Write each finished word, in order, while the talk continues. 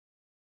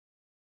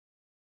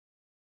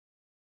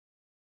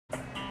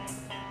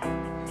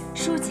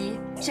书籍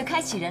是开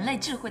启人类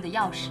智慧的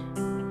钥匙，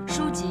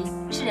书籍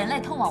是人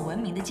类通往文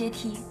明的阶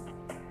梯。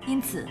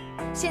因此，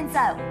现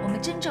在我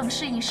们真正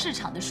适应市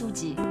场的书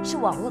籍是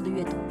网络的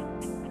阅读，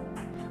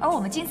而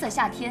我们金色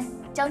夏天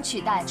将取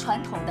代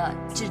传统的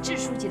纸质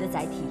书籍的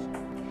载体。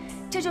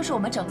这就是我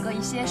们整个一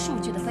些数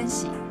据的分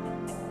析。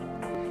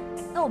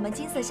那我们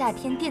金色夏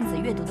天电子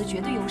阅读的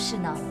绝对优势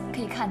呢？可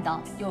以看到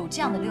有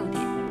这样的6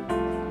点。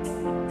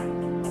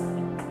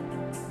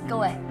各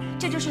位，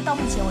这就是到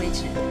目前为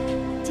止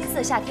金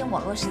色夏天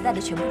网络时代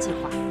的全部计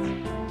划。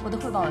我的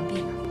汇报完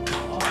毕了。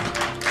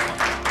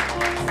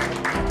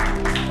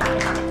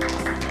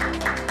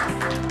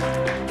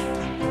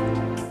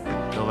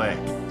各位，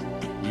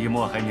一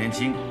墨还年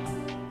轻，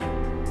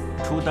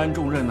初担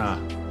重任呢，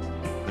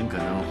很可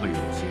能会有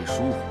些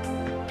疏忽，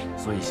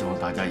所以希望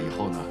大家以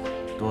后呢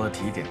多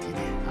提点提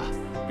点啊。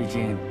毕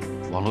竟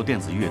网络电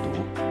子阅读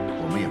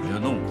我们也没有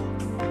弄过，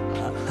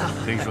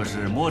可以说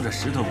是摸着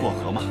石头过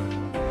河嘛。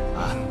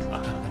啊，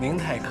您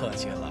太客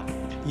气了，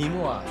一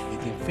墨啊已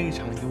经非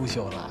常优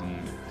秀了。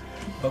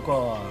不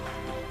过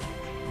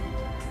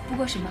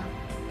什么？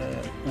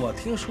我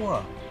听说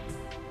啊，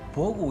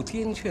博物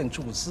监券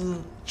注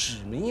资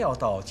指名要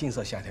到金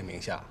色夏天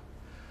名下，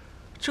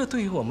这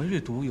对于我们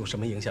阅读有什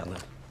么影响呢？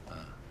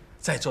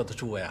在座的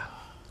诸位啊，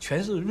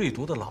全是阅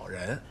读的老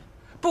人，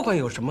不管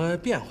有什么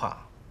变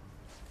化，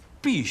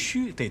必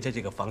须得在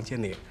这个房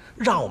间里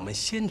让我们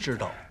先知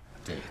道。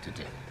对，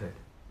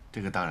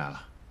这个当然了，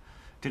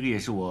这个也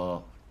是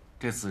我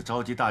这次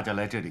召集大家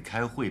来这里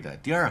开会的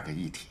第2个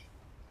议题。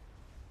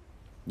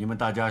你们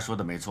大家说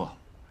的没错，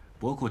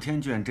博库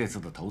天卷这次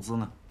的投资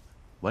呢，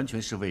完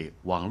全是为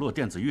网络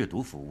电子阅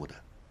读服务的，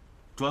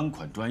专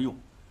款专用。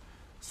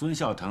孙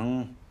孝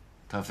腾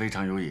他非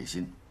常有野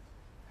心，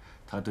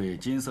他对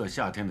金色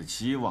夏天的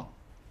期望，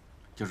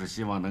就是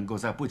希望能够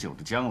在不久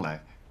的将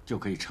来就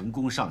可以成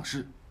功上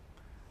市。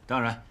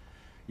当然，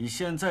以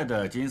现在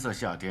的金色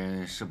夏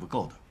天是不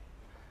够的，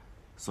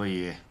所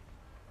以，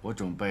我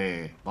准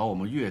备把我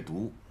们阅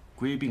读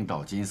归并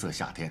到金色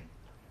夏天，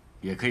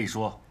也可以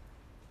说，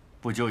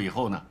不久以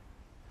后呢，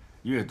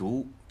阅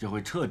读就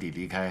会彻底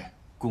离开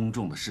公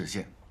众的视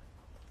线，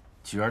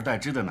取而代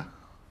之的呢，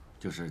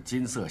就是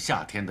金色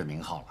夏天的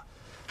名号了。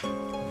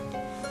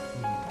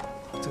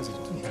这是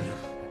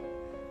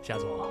夏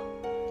总，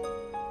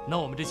那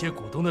我们这些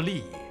股东的利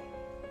益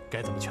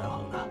该怎么权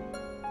衡呢？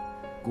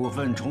股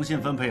份重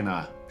新分配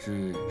呢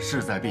是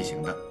势在必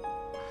行的。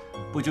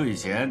不久以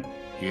前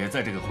也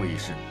在这个会议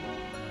室，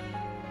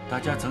大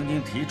家曾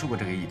经提出过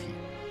这个议题。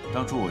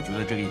当初我觉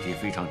得这个议题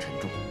非常沉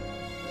重，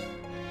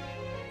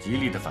极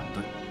力的反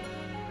对。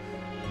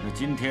那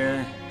今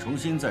天重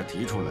新再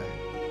提出来，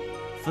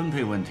分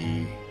配问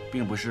题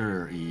并不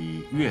是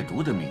以阅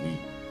读的名义，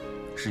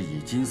是以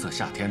金色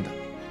夏天的。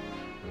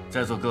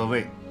在座各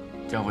位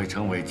将会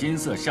成为金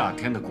色夏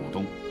天的股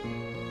东。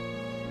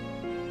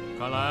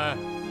看来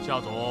夏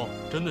总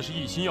真的是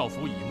一心要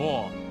扶以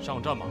沫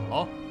上战马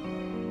了。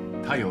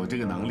他有这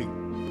个能力，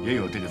也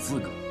有这个资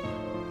格。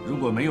如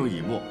果没有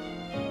以沫，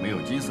没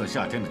有金色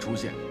夏天的出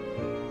现，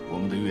我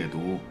们的阅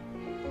读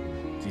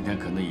今天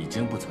可能已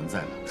经不存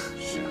在了。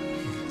是啊，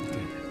对。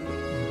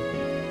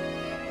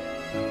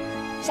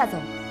夏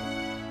总，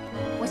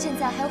我现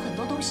在还有很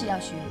多东西要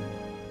学，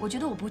我觉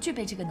得我不具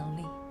备这个能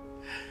力。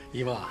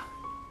一墨，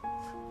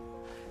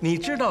你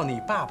知道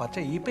你爸爸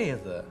这一辈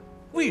子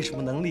为什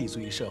么能立足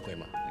于社会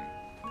吗？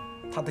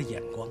他的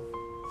眼光，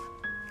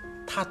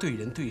他对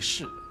人对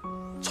事，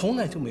从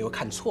来就没有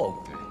看错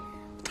误。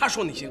他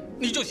说你行，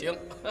你就行。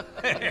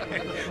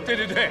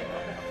对，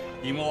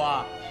一墨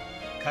啊，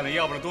看来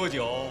要不了多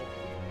久，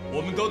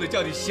我们都得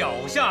叫你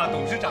小夏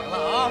董事长了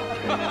啊！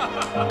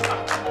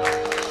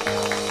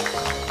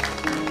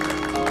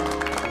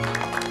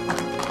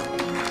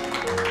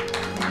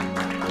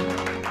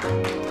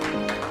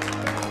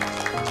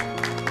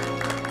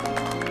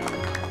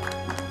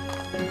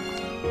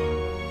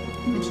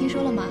你们听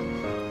说了吗？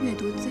阅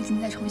读最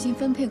近在重新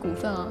分配股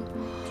份哦，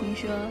听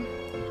说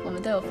我们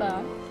都有份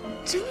儿。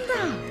真的？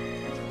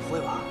不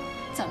会吧？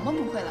怎么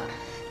不会了？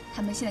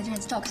他们现在正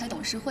在召开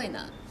董事会呢，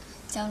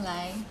将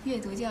来阅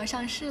读就要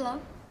上市了。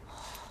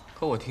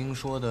可我听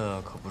说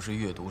的可不是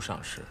阅读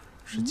上市，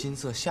是金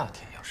色夏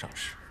天要上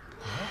市。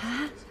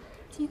啊？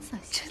金色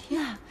夏天？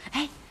真的？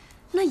哎，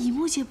那以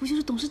沫姐不就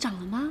是董事长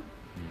了吗？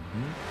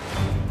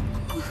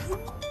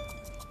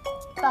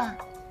爸，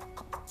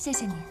谢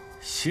谢你。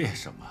谢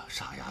什么，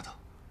傻丫头，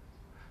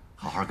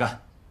好好干，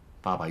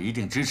爸爸一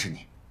定支持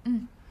你。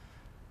嗯。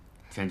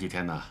前几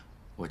天呢，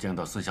我见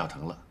到孙孝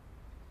腾了，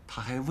他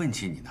还问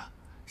起你呢，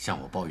向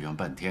我抱怨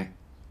半天，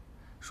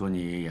说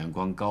你眼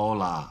光高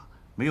了，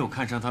没有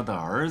看上他的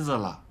儿子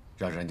了，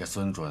让人家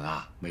孙准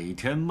啊每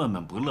天闷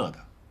闷不乐的，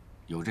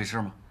有这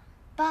事吗？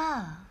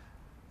爸，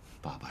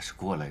爸爸是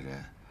过来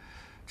人，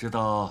知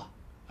道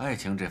爱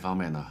情这方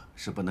面呢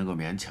是不能够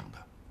勉强的。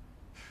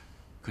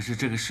可是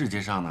这个世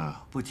界上呢，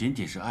不仅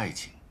仅是爱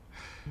情，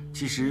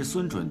其实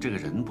孙准这个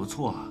人不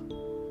错啊，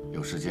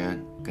有时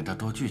间跟他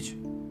多聚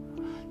聚。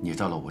你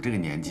到了我这个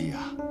年纪啊，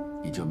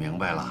你就明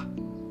白了。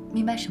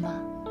明白什么？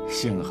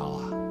幸好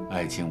啊，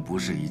爱情不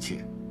是一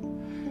切，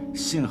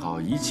幸好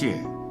一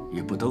切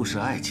也不都是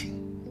爱情。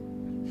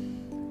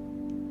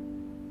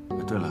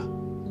对了，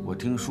我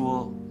听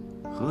说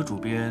何主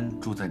编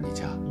住在你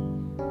家。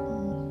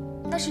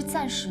那是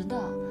暂时的。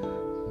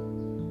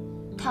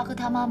他和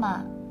他妈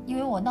妈因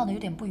为我闹得有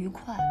点不愉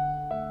快。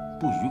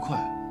不愉快？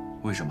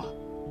为什么？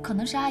可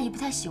能是阿姨不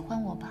太喜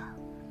欢我吧。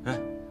哎，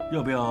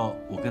要不要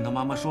我跟他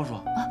妈妈说说？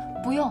啊，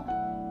不用，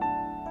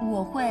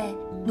我会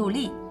努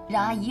力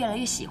让阿姨越来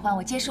越喜欢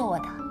我、接受我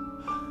的。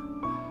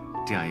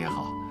这样也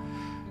好，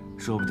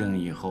说不定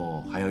以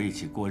后还要一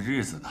起过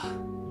日子呢。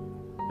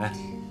哎，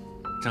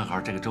正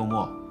好这个周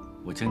末，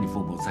我请你父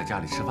母在家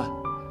里吃饭，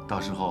到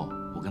时候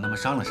我跟他们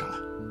商量商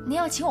量。您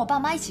要请我爸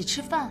妈一起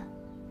吃饭？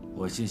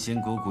我辛辛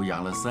苦苦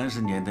养了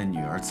30年的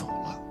女儿走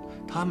了，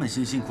他们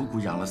辛辛苦苦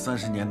养了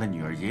30年的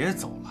女儿也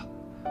走了，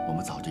我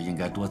们早就应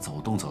该多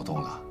走动走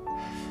动了。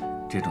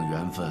这种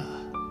缘分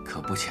可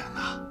不浅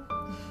呐。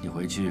你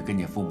回去跟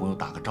你父母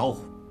打个招呼，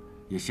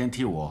也先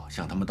替我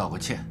向他们道个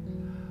歉。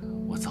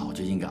我早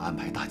就应该安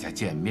排大家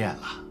见面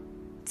了。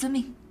遵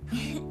命。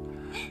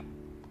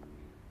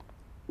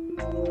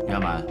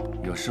圆满，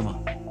有事吗？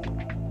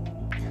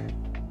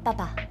爸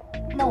爸，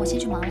那我先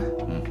去忙了。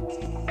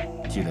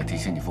记得提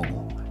醒你父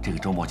母，这个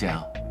周末见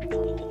啊。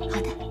好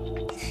的。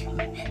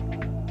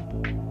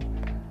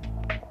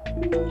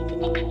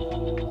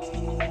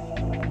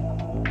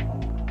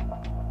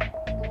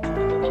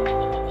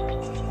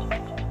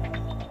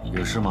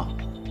有事吗？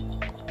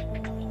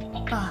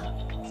爸，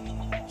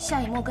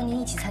夏以沫跟您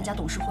一起参加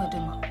董事会，对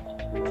吗？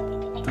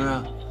对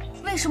啊。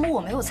为什么我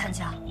没有参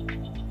加？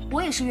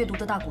我也是阅读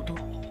的大股东。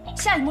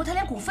夏以沫他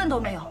连股份都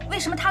没有，为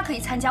什么他可以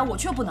参加，我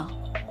却不能？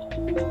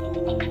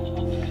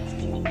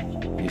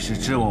你是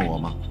质问我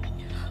吗？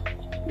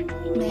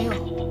没有，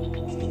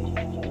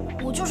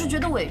我就是觉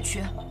得委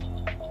屈。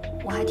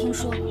我还听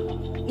说，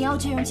你要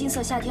借用金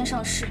色夏天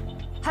上市，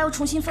还要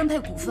重新分配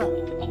股份，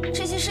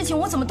这些事情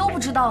我怎么都不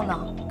知道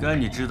呢？该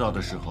你知道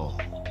的时候，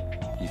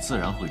你自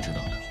然会知道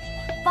的。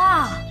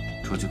爸，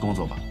出去工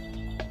作吧，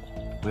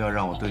不要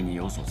让我对你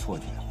有所错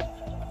觉，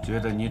觉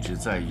得你只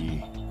在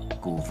意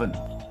股份、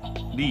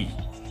利益、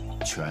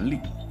权利。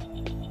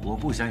我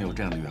不想有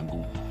这样的员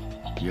工，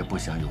也不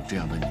想有这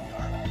样的女儿。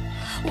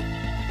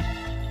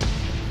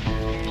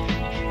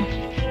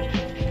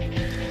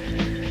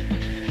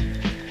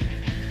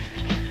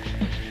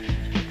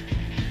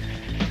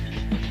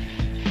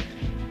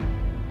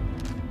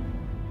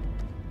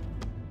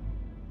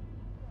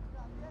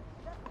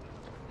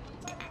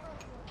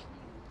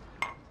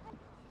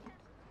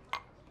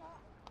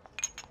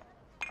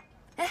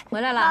回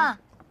来了，妈，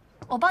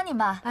我帮你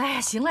吧。哎，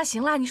行了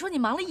行了，你说你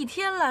忙了一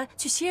天了，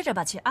去歇着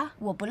吧去啊。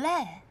我不累，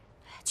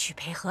去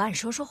陪何岸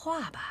说说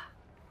话吧。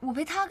我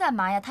陪他干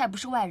嘛呀？他也不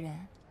是外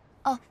人。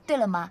哦，对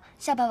了，妈，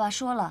夏爸爸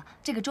说了，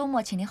这个周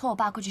末请您和我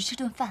爸过去吃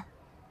顿饭。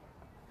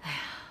哎呀，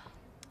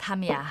他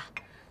们呀，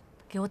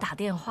给我打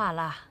电话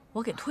了，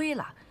我给推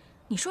了。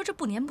你说这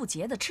不年不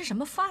节的，吃什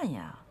么饭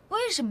呀？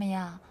为什么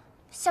呀？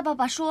夏爸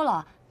爸说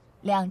了，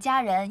两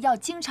家人要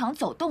经常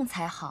走动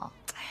才好。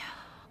哎呀，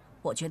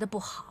我觉得不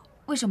好。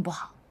为什么不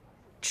好？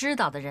知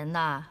道的人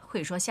呢，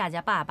会说夏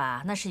家爸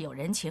爸那是有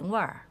人情味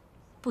儿，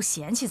不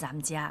嫌弃咱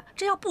们家；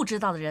这要不知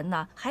道的人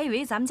呢，还以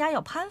为咱们家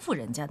要攀附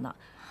人家呢。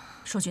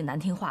说句难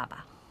听话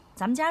吧，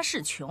咱们家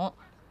是穷，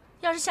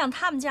要是像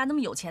他们家那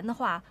么有钱的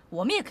话，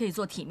我们也可以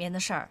做体面的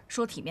事儿，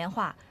说体面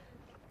话。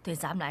对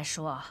咱们来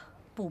说，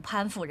不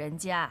攀附人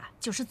家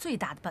就是最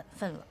大的本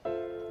分了。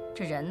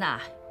这人呐，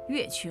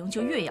越穷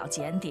就越要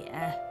检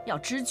点，要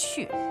知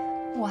趣。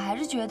我还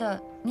是觉得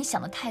你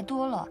想的太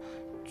多了。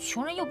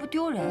穷人又不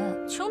丢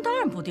人，穷当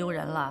然不丢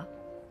人了，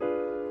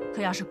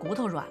可要是骨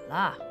头软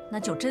了，那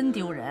就真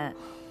丢人。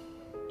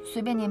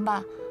随便您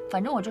吧，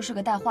反正我就是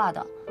个带话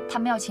的。他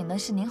们要请的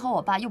是您和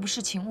我爸，又不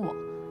是请我。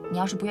你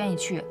要是不愿意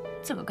去，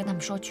自个儿跟他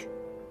们说去。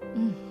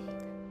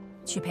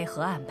去陪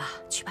何岸吧，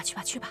去吧去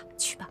吧去吧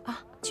去吧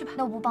啊，去吧。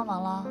那我不帮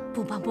忙了。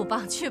不帮不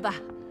帮，去吧。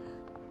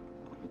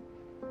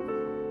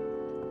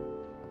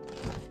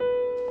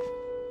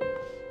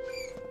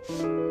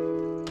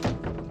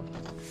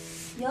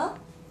哟。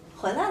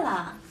回来了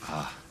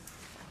啊！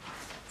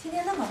今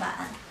天那么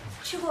晚，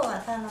吃过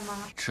晚饭了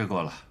吗？吃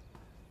过了。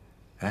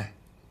哎，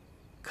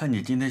看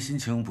你今天心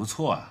情不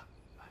错啊，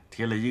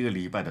贴了1个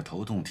礼拜的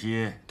头痛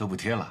贴都不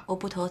贴了。我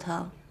不头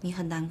疼，你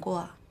很难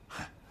过，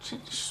真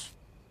是。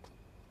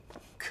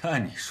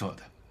看你说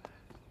的，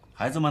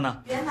孩子们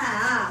呢？圆满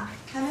啊，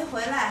还没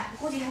回来，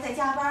估计还在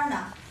加班呢。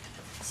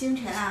星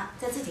辰啊，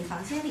在自己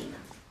房间里呢。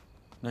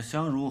那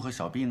香茹和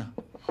小碧呢？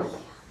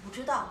不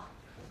知道，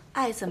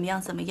爱怎么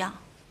样怎么样。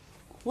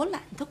我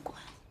懒得管。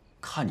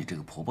看你这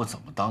个婆婆怎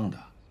么当的，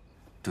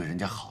对人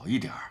家好一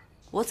点儿。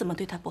我怎么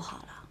对她不好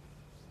了？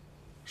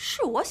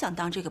是我想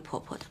当这个婆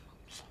婆的吗？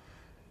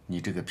你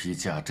这个脾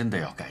气啊，真的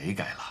要改一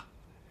改了。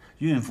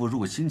孕妇如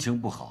果心情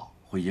不好，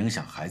会影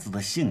响孩子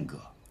的性格。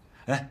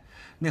哎，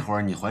那会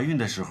儿你怀孕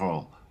的时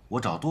候，我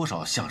找多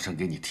少相声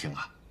给你听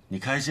啊？你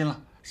开心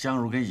了，香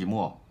茹跟以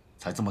沫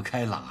才这么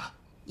开朗啊。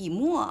以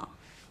沫，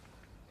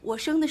我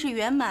生的是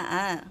圆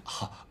满。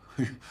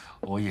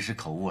我也是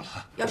口误了。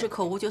要是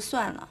口误就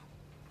算了，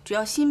只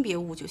要心别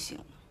误就行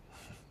了。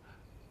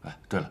哎，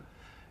对了，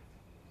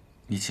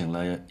你请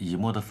了以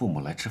沫的父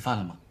母来吃饭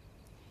了吗？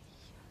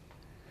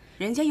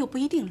人家又不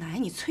一定来，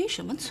你催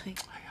什么催？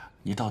哎呀，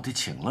你到底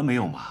请了没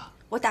有嘛？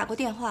我打过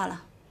电话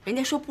了，人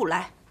家说不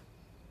来。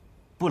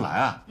不来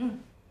啊？嗯。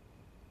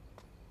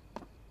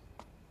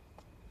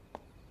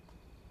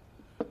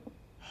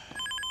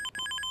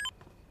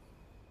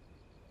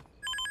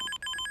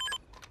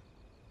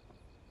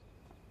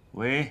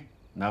喂，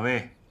哪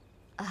位？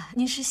啊，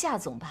您是夏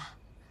总吧？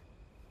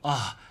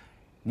啊，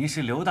您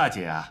是刘大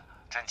姐啊，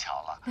真巧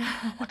了，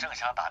我正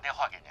想打电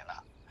话给您呢。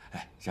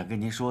哎，想跟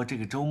您说，这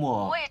个周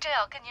末我也正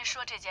要跟您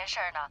说这件事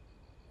儿呢。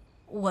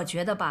我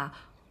觉得吧，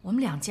我们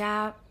两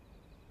家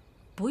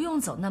不用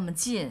走那么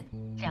近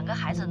，2个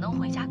孩子能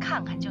回家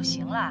看看就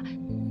行了。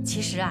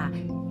其实啊，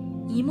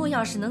以沫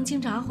要是能经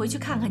常回去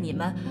看看你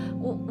们，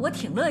我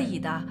挺乐意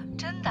的，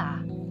真的。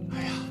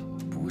哎呀，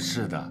不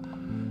是的，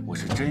我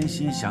是真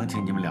心想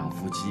请你们2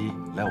夫妻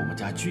来我们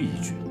家聚一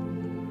聚，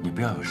你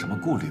不要有什么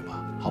顾虑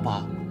吧，好不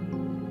好？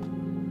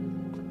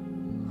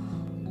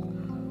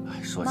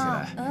哎，说起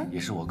来也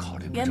是我考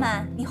虑不周。圆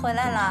满，你回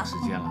来了。时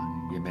间了，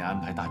也没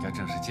安排大家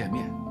正式见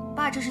面。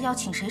爸，这是要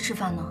请谁吃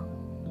饭呢？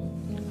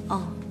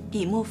哦，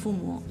以沫父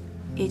母，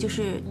也就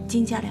是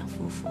金家2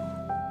夫妇。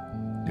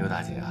刘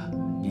大姐啊，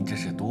您这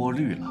是多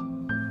虑了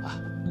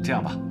啊！这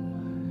样吧，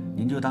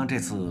您就当这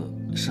次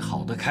是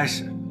好的开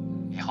始，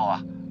以后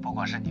啊，不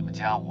管是你们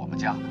家我们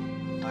家，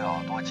都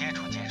要多接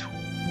触接触。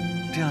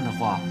这样的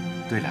话，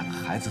对2个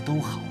孩子都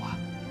好啊。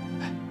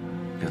哎，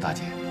刘大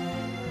姐，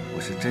我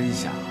是真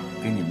想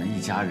跟你们一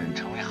家人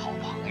成为好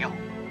朋友。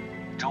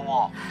周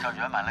末叫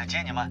圆满来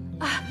接你们。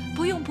啊，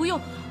不用不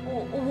用，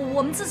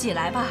我们自己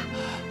来吧。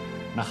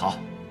那好，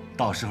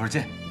到时候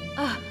见。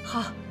啊，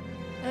好，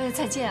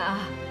再见啊。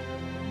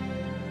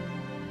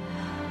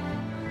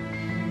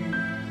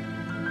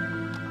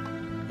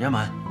圆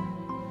满，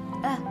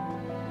哎，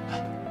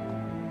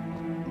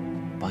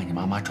帮你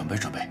妈妈准备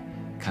准备，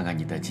看看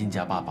你的金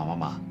家爸爸妈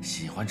妈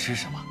喜欢吃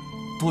什么，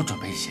多准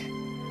备一些，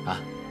啊。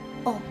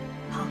哦，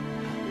好。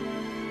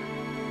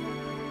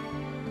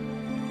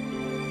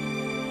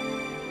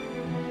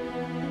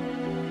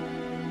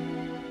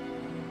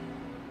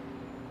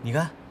你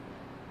看，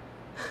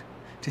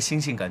这星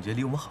星感觉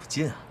离我们好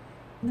近啊！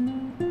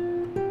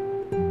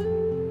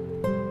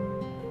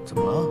怎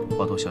么了，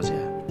华佗小姐？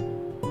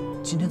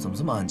今天怎么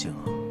这么安静啊？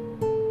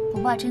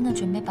我爸真的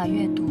准备把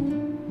阅读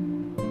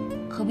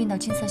合并到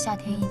金色夏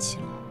天一起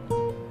了。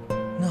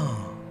那，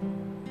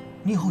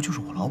你以后就是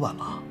我老板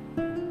了。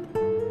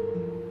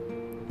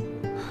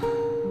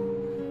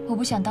我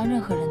不想当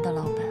任何人的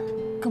老板，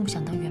更不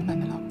想当圆满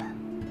的老板。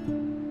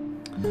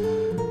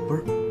不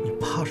是，你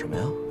怕什么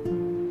呀？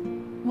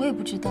我也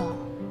不知道，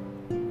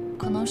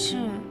可能是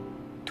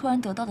突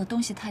然得到的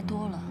东西太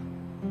多了，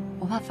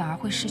我怕反而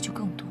会失去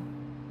更多。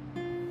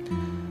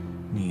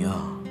你呀，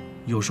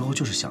有时候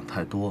就是想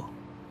太多。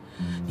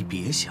你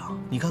别想，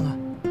你看看，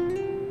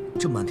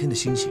这满天的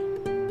星星，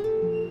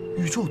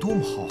宇宙多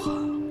么浩瀚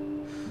啊！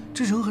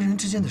这人和人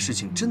之间的事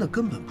情，真的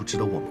根本不值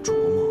得我们琢磨。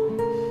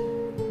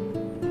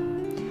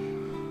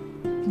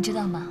你知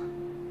道吗？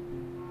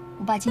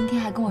我爸今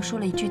天还跟我说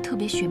了一句特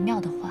别玄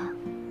妙的话。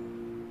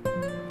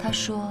他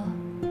说，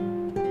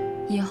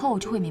以后我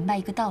就会明白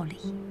一个道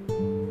理：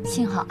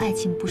幸好爱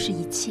情不是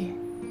一切，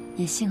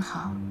也幸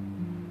好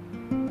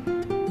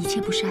一切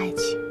不是爱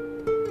情。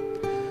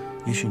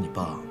也许你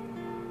爸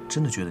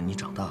真的觉得你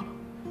长大了，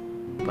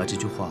把这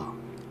句话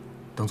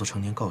当作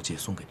成年告诫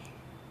送给你。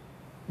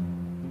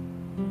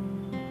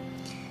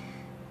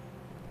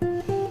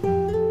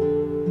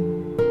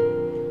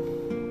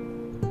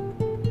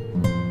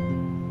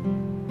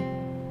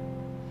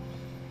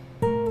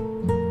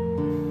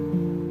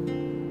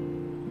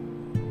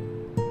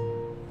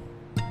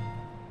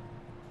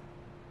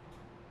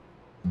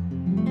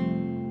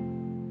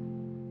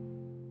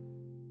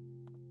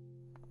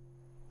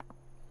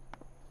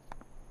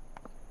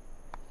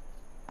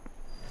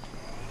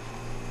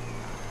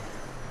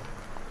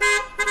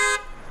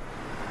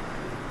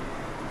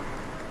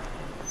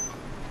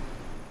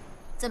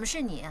怎么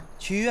是你？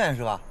去医院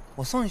是吧？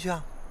我送你去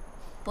啊。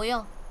不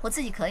用，我自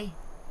己可以。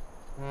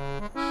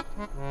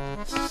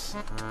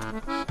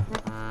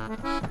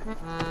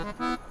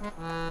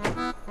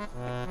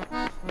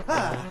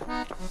哎，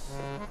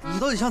你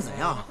到底想怎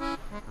样？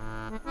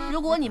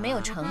如果你没有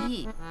诚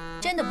意，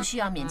真的不需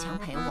要勉强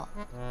陪我。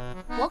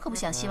我可不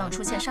想希望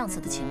出现上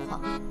次的情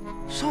况。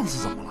上次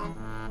怎么了？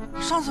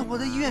上次我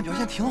在医院表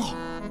现挺好，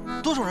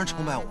多少人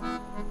崇拜我。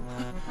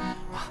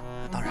啊，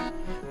当然，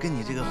跟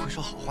你这个会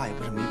说好话也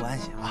不是没关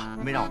系啊，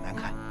没让我难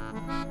看。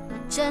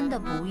真的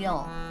不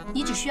用，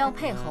你只需要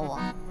配合我，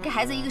给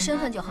孩子一个身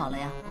份就好了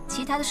呀。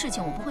其他的事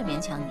情我不会勉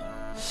强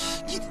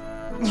你。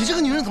你这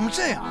个女人怎么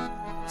这样？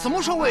怎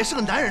么说我也是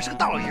个男人，是个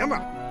大老爷们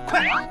儿。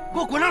快，给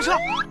我滚上车！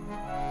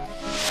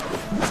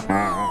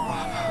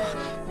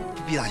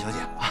毕大小姐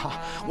啊，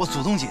我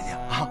祖宗姐姐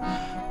啊，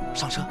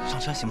上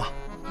车行吗？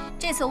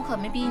这次我可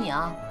没逼你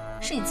啊，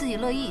是你自己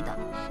乐意的。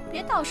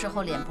别到时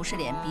候脸不是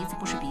脸，鼻子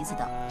不是鼻子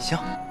的。行，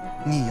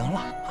你赢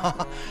了，哈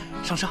哈，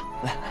上车，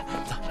来，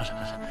走，上车。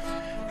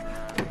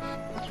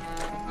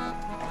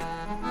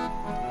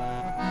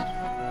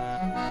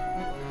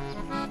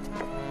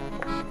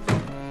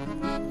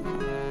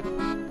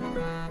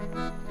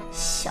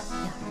小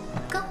样，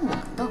跟我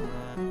斗！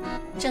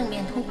正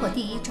面突破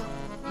第1招，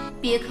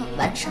别克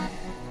完胜。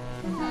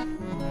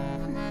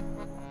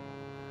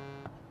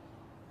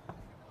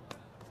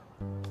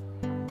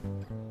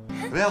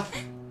怎么样？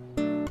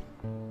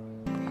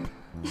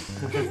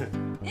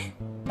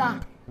爸，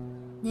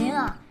您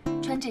啊，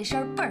穿这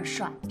身倍儿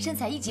帅，身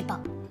材一级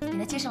棒，比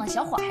那街上的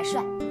小伙还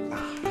帅。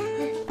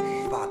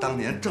爸当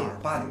年正儿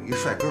八经一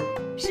帅哥，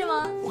是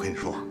吗？我跟你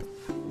说，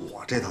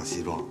我这套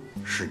西装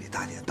是你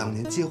大姐当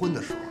年结婚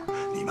的时候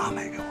你妈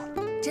买给我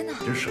的，真的？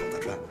真舍不得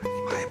穿，你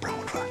妈也不让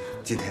我穿。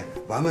今天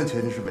完完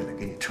全全是为了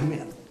给你撑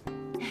面子。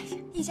哎呀，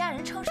一家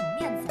人撑什么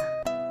面子啊？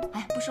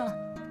哎，不说了，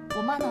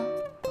我妈呢？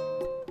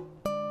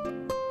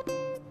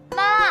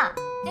妈，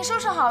您收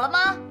拾好了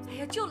吗？哎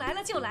呀，就来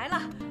了就来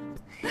了，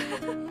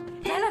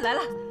来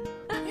了！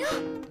哎呀，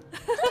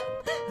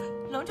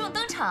隆重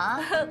登场啊！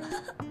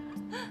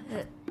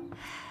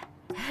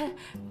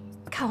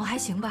看我还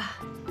行吧？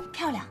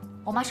漂亮，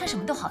我妈穿什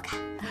么都好看。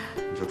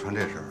你就穿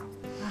这身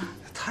啊？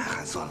太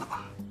寒酸了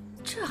吧？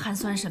这寒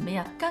酸什么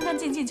呀？干干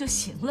净净就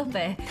行了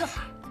呗。特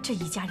好。这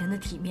一家人的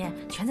体面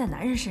全在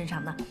男人身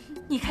上呢。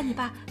你看你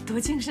爸多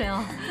精神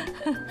哦。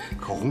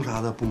口红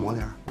啥的不抹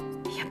点？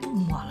哎呀，不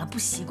抹了，不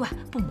习惯，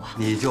不抹。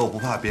你就不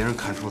怕别人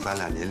看出咱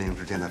俩年龄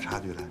之间的差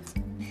距来？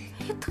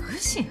哎呀，德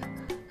行。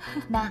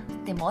妈，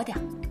得抹点，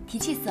提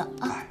气色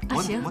啊。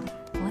行，抹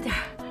点，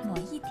抹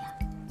一点。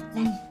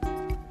来。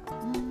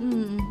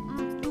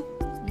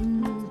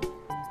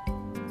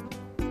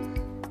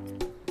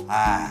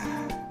哎。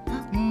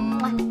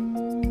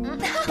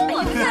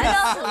哎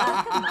呀，烦死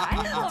了，干嘛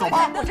呀？走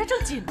吧，我这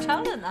正紧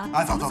张着呢。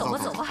啊，走吧。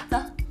走。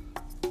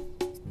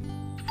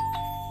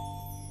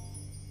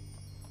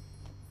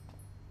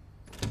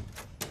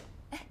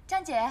哎，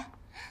张姐，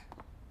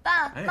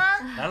爸妈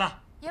来了，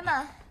爷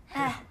们，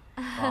哎，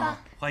爸，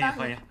欢迎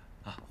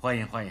啊，欢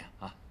迎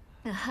啊！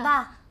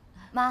爸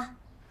妈，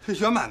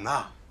圆满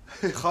呐，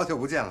好久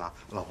不见了，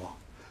老婆。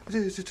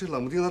这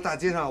冷不丁的大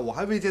街上，我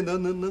还未见得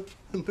能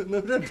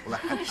认出来。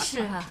是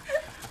啊。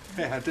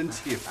哎呀，真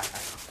气派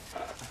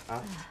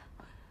啊！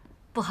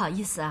不好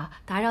意思啊，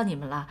打扰你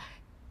们了。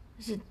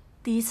这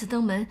第一次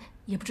登门，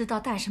也不知道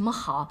带什么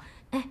好。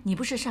哎，你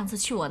不是上次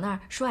去我那儿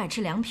说爱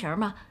吃凉皮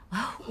吗？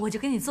我就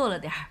给你做了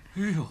点儿。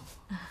哎呦，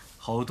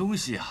好东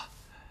西啊！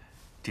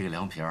这个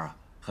凉皮啊，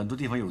很多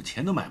地方有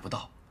钱都买不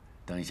到。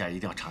等一下一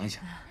定要尝一下。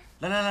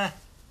来，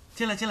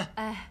进来。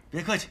哎，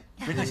别客气，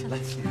来。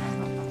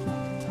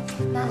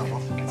老婆，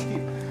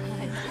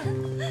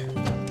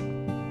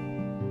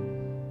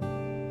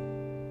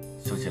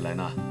说起来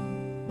呢，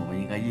我们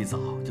应该一早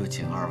就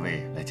请2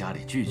位来家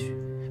里聚聚。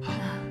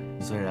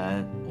虽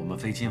然我们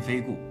非亲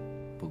非故，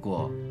不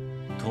过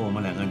托我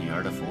们2个女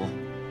儿的福，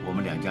我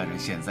们2家人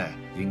现在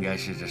应该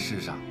是这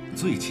世上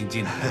最亲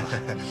近的人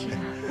了。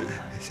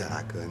夏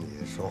大哥，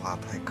你说话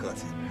太客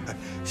气了。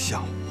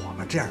像我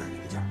们这样的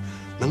人家，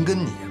能跟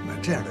你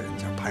们这样的人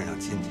家攀上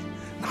亲戚，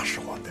那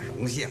是我们的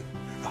荣幸，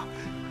是吧？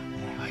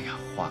哎呀，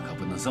话可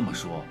不能这么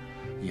说，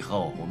以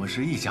后我们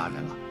是一家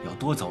人了，要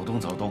多走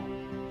动。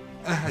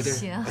哎，对，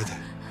行。哎，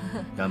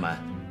对。圆满，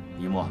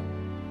一墨，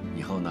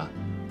以后呢，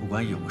不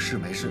管有事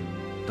没事，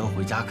都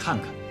回家看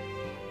看。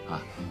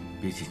啊，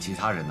比起其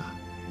他人呢，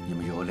你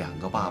们有2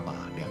个爸爸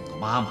，2个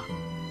妈妈，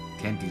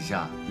天底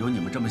下有你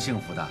们这么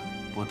幸福的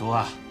不多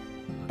啊。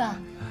爸，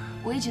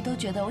我一直都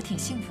觉得我挺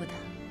幸福的。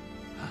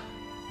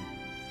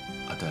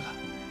对了，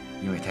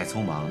因为太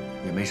匆忙，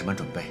也没什么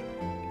准备，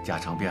家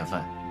常便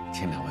饭，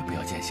请2位不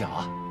要见笑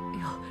啊。哎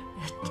呦，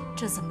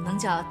这怎么能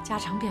叫家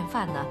常便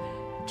饭呢？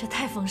这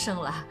太丰盛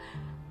了，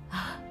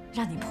啊，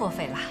让你破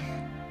费了。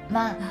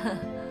妈，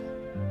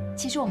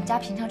其实我们家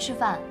平常吃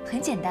饭很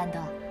简单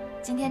的，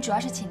今天主要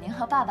是请您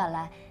和爸爸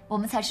来，我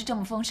们才是这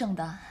么丰盛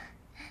的。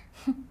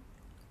哼，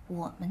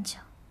我们家，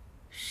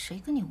谁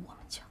跟你我们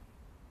家？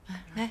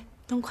来，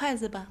动筷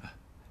子吧。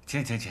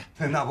请。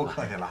那不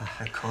客气了，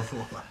口死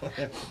我了。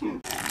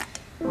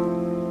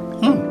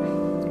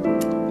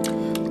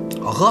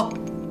好喝。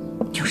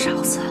就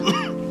勺子。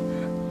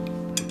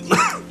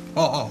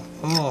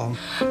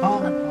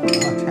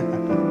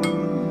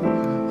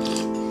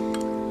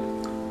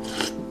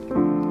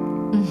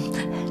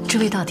这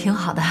味道挺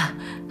好的。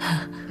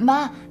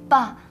妈，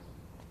爸，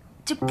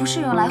这不是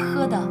用来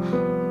喝的，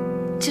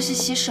这是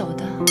洗手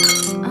的。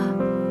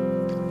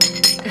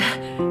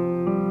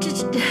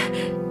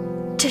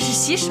这是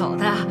洗手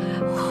的，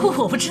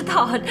我不知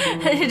道，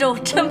这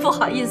真不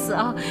好意思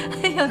啊。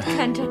哎呦，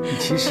看这。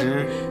其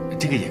实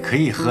这个也可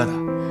以喝的，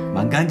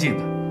蛮干净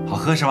的，好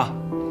喝是吧？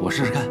我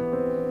试试看。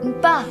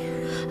爸。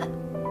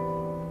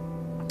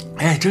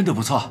哎，真的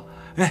不错。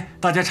哎，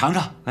大家尝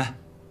尝，来。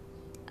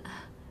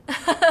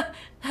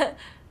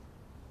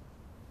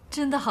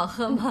真的好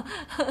喝吗？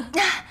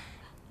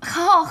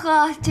好好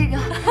喝，这个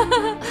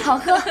好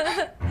喝。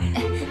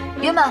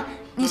圆满，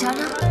你尝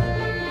尝。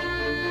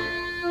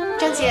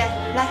芳姐，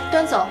来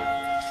端走。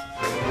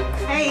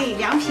哎，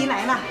凉皮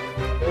来了。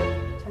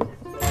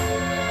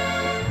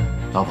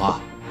老婆，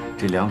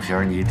这凉皮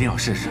儿你一定要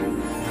试试，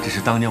这是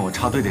当年我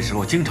插队的时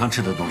候经常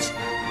吃的东西，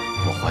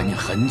我怀念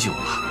很久了，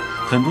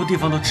很多地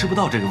方都吃不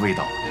到这个味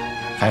道了。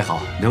还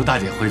好刘大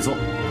姐会做。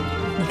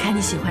你看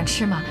你喜欢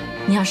吃吗？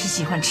你要是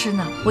喜欢吃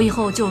呢，我以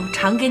后就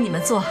常给你们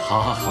做。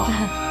好好好。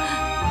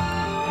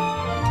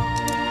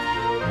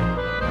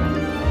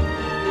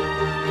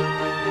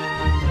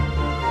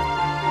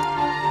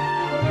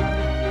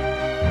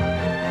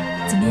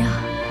怎么样？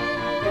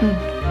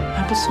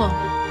还不错。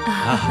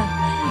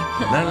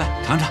来来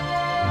来，尝尝，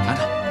尝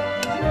尝。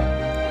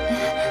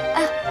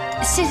哎，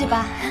谢谢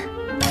爸。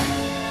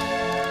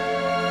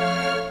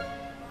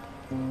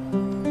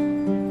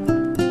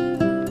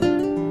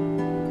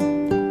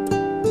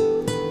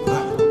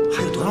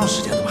还有多长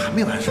时间？怎么还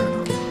没完事呢？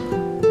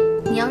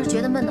你要是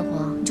觉得闷得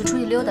慌，你就出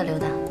去溜达溜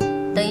达。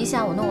等一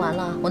下我弄完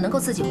了，我能够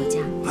自己回家。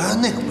哎，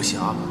那个不行，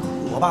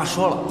我爸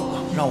说了，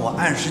让我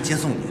按时接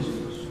送你。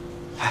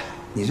哎，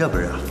你这不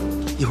是啊？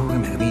一会儿我给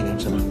你买个冰淇淋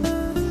吃吧。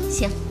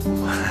行。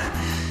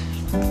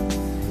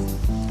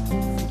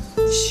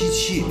吸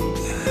气。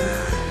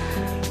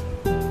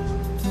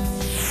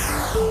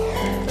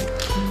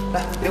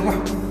来，冰棍。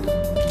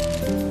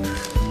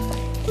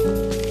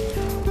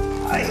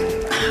哎，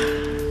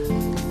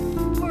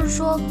不是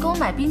说给我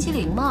买冰淇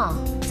淋吗？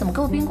怎么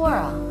给我冰棍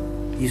啊？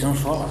医生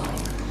说了，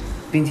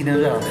冰淇淋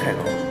热量太高，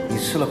你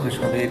吃了会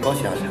成为高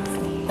血压产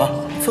妇。啊，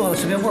凑合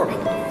着吃冰棍吧。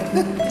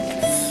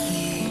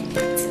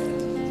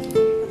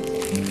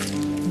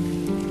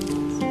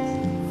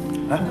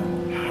哎，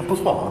还不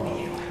错啊。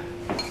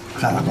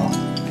单大哥，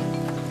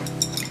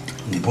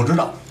你不知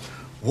道，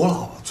我老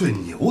婆最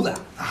牛的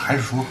还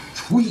是说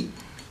厨艺。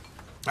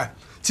哎，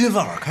金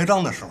饭碗开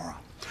张的时候啊，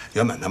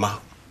原本他妈，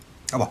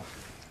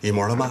一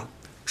模他妈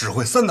只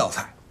会3道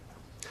菜，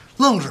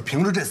愣是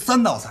凭着这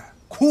3道菜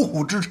苦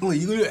苦支撑了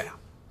1个月呀。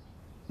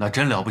那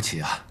真了不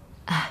起啊！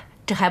哎，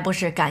这还不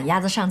是赶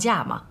鸭子上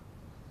架吗？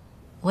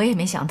我也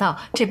没想到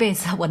这辈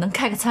子我能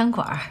开个餐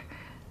馆。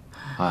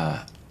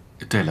哎，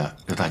对了，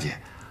刘大姐，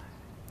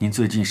您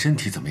最近身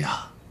体怎么样？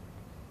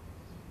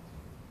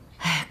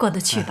哎，过得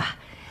去吧，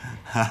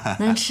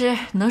能吃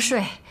能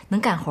睡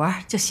能干活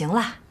就行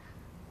了。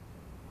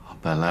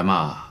本来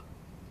嘛，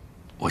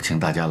我请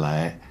大家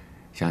来，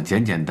想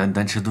简简单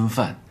单吃顿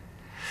饭，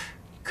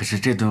可是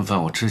这顿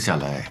饭我吃下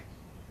来，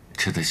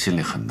吃的心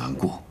里很难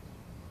过，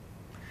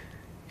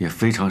也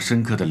非常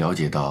深刻的了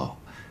解到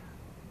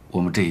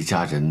我们这一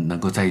家人能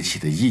够在一起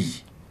的意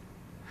义。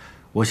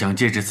我想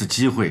借这次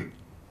机会，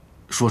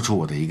说出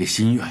我的一个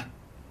心愿。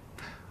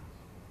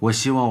我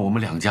希望我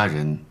们2家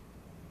人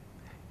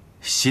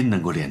心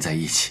能够连在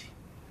一起。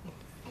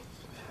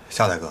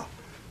夏大哥，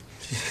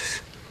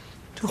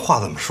这话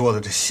怎么说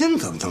的？这心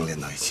怎么能连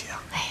到一起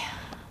啊？哎呀，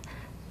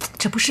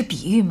这不是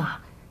比喻吗？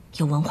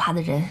有文化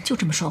的人就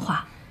这么说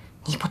话，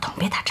你不懂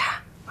别打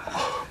岔。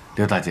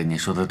刘大姐，你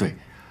说的对，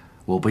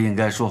我不应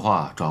该说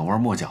话转弯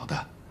抹角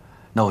的，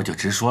那我就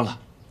直说了。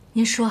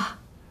您说。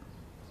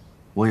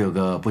我有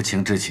个不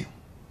情之请，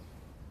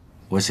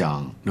我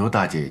想刘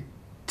大姐、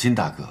金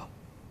大哥，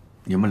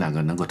你们2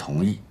个能够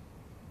同意，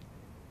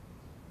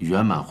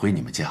圆满回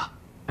你们家。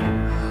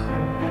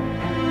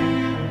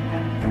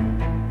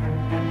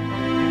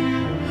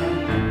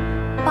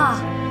爸，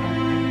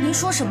您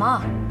说什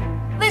么？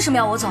为什么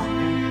要我走？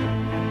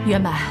圆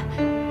满，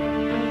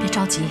别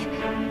着急。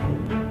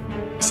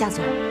夏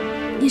总，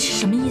您是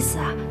什么意思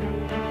啊？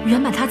圆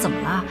满他怎么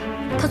了？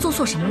他做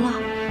错什么了？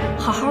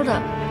好好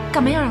的，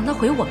干嘛要让他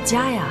回我们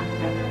家呀？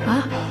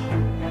啊？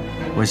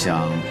我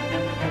想，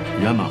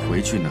圆满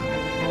回去呢，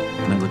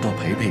能够多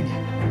陪陪你。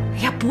哎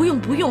呀，不用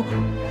不用，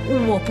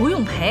我不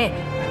用陪，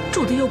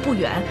住的又不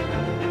远。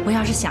我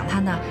要是想他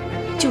呢，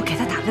就给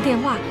他打个电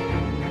话，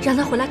让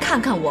他回来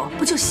看看我，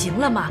不就行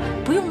了吗？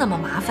不用那么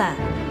麻烦。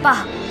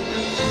爸，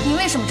你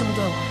为什么这么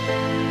对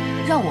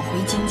我？让我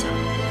回金家，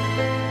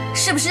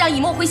是不是让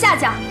以沫回夏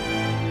家？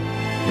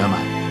圆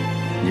满，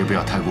你不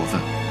要太过分。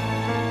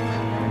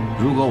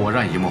如果我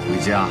让以沫回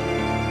家，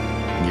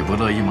你不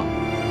乐意吗？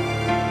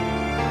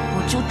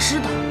我就知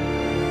道，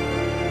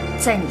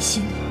在你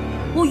心里，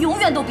我永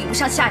远都比不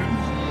上夏以沫。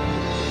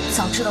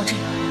早知道这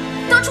样，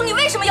当初你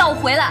为什么要我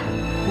回来？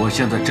我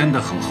现在真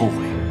的很后悔，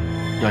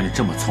让你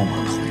这么匆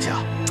忙的回家。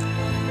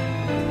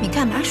你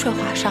干嘛说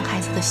话伤孩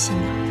子的心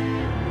呢？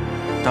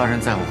大人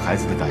在乎孩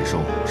子的感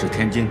受是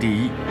天经地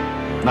义，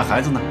那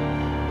孩子呢？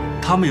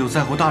他们有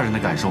在乎大人的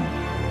感受吗？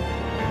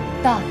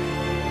爸，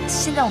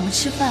现在我们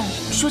吃饭，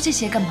说这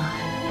些干嘛？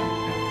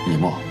以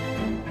沫，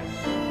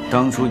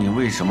当初你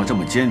为什么这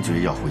么坚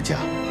决要回家？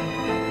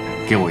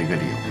给我一个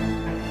理由。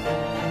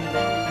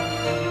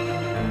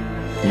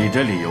你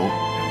的理由，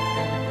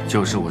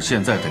就是我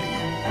现在的理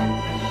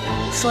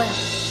由。说呀，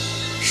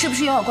是不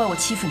是又要怪我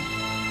欺负你？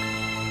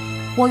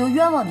我又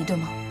冤枉你，对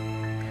吗？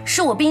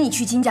是我逼你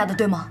去金家的，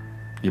对吗？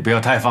你不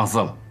要太放肆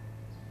了。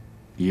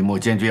以沫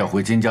坚决要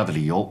回金家的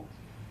理由，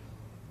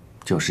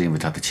就是因为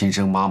他的亲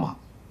生妈妈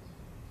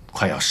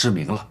快要失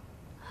明了，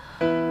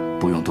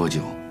不用多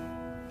久，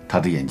他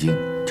的眼睛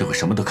就会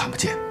什么都看不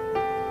见。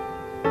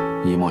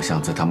一莫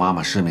想在他妈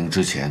妈失明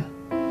之前，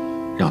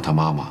让他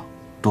妈妈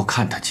多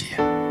看他几眼，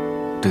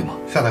对吗？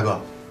夏大哥，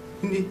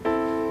你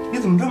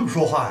怎么这么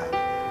说话呀？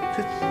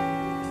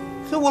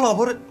这我老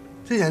婆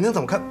这眼睛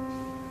怎么看？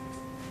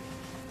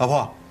老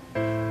婆，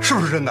是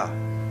不是真的？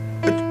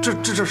这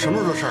什么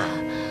时候的事儿啊？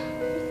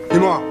一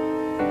莫，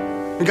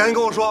你赶紧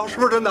跟我说，是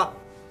不是真的？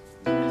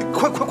你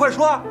快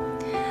说啊！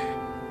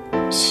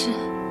是，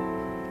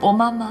我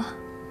妈妈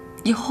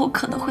以后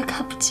可能会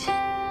看不见。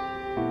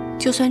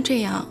就算这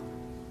样，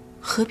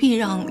何必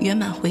让圆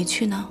满回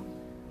去呢？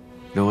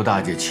刘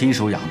大姐亲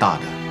手养大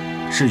的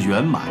是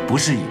圆满，不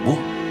是以沫。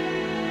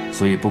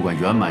所以不管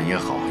圆满也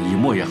好，以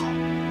沫也好，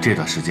这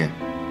段时间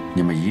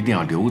你们一定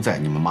要留在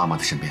你们妈妈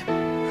的身边。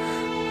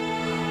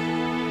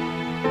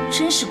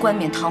真是冠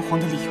冕堂皇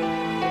的理由。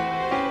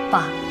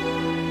爸，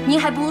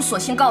您还不如索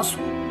性告诉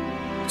我，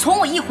从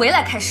我一回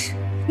来开始，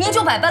您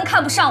就百般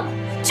看不上我，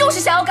就是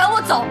想要赶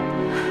我走。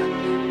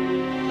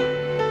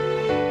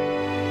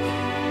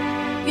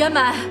圆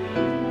满，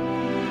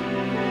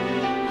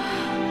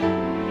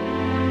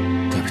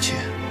对不起。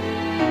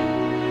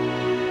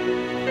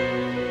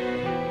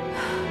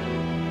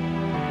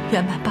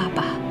圆满爸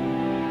爸，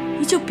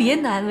你就别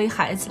难为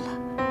孩子了。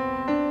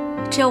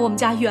只要我们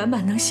家圆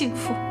满能幸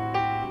福，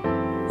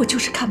我就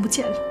是看不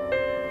见了，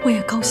我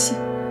也高兴。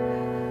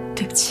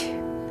对不起，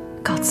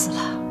告辞了。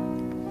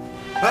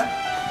哎，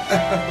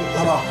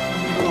老婆，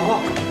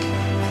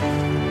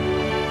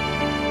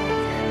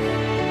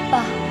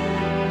爸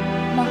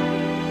妈，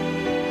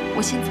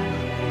我先走了。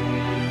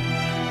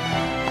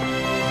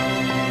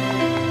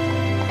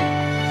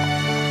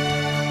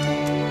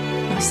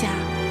老夏，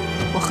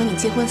我和你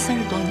结婚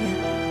30多年，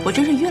我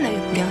真是越来越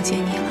不了解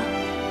你了。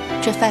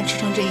这饭吃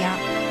成这样，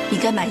你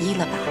该满意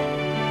了吧？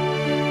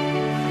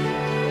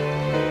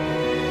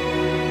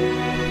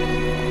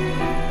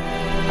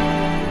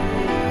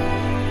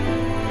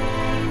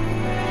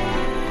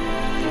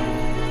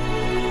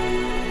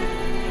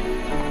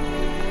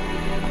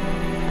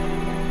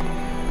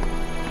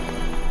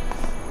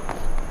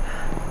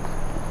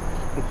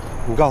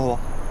你告诉我，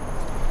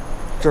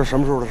这是什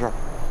么时候的事儿？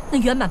那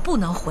圆满不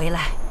能回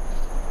来，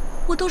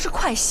我都是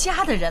快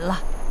瞎的人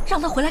了，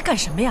让他回来干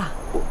什么呀？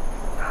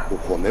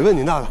我没问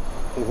你那个，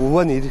我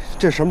问你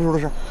这什么时候的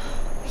事儿？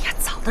哎呀，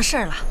早的事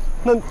儿了。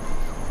那你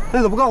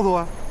怎么不告诉我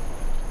呀？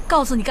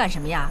告诉你干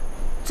什么呀？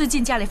最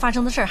近家里发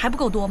生的事儿还不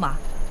够多吗？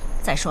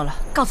再说了，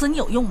告诉你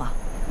有用吗？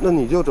那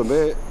你就准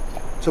备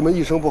这么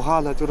一声不哈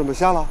的就这么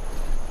瞎了？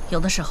有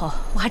的时候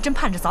我还真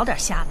盼着早点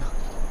瞎呢。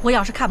我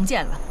要是看不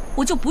见了，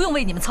我就不用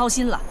为你们操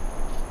心了。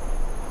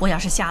我要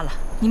是瞎了，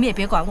你们也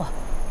别管我，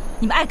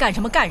你们爱干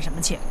什么干什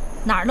么去，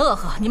哪儿乐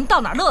呵你们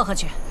到哪儿乐呵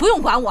去，不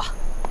用管我。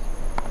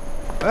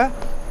哎，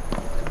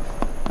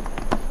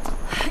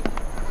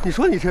你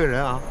说你这个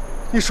人啊，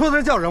你说的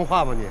这叫人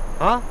话吗你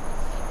啊？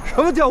什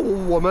么叫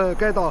我们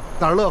该到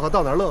哪儿乐呵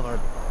到哪儿乐呵？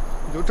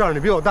你就仗着你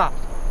比我大，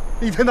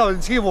一天到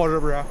晚欺负我是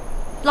不是？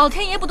老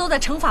天爷不都在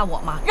惩罚我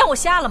吗？让我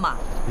瞎了吗？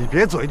你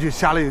别嘴一句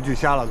瞎了一句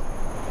瞎了的，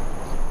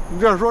你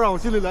这样说让我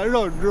心里难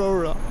受，你知道不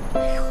知道？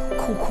哎呦，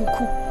哭哭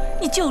哭，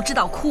你就知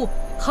道哭，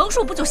横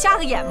竖不就瞎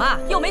个眼吗？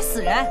又没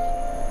死人。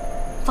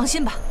放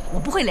心吧，我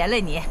不会连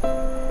累你。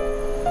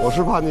我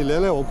是怕你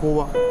连累我哭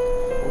吧？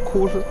我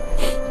哭是，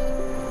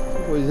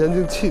我以前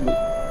就气你，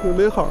也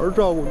没好好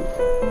照顾你。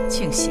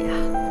庆喜啊，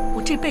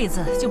我这辈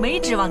子就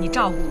没指望你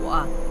照顾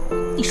我。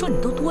你说你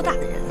都多大的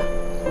人了，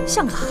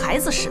像个孩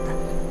子似的，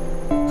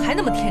还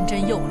那么天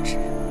真幼稚。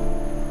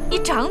你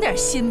长点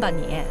心吧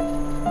你，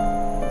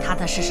踏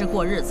踏实实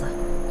过日子，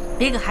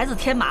别给孩子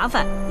添麻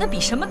烦，那比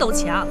什么都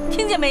强，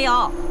听见没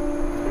有？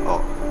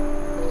哦。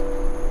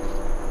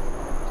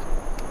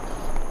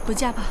回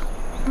家吧。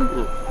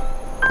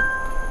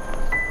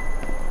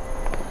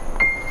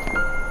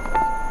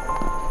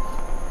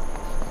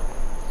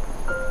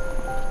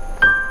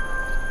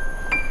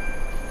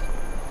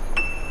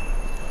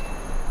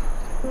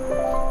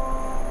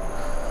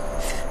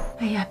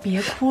哎呀，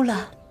别哭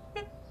了，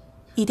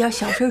一点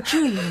小事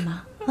至于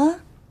吗？啊？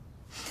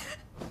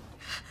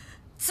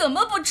怎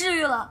么不至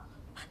于了？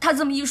他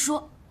这么一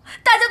说，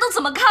大家都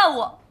怎么看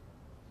我？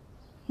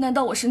难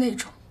道我是那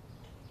种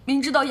明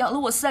知道养了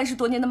我30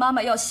多年的妈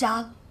妈要瞎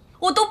了，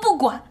我都不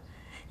管，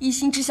一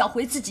心只想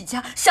回自己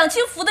家享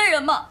清福的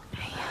人吗？哎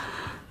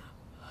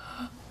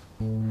呀，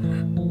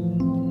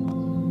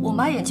我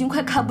妈眼睛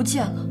快看不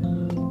见了，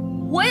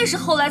我也是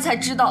后来才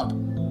知道的。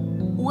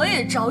我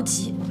也着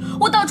急，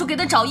我到处给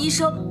她找医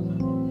生。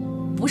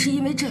不是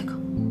因为这个，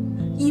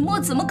以沫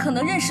怎么可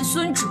能认识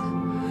孙准？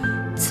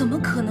怎么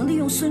可能利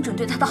用孙准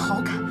对他的好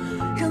感，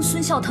让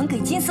孙孝腾给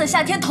金色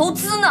夏天投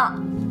资呢？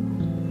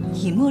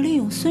以沫利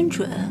用孙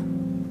准？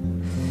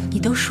你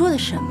都说的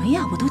什么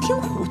呀？我都听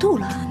糊涂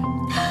了。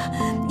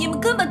你们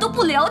根本都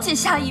不了解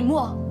夏以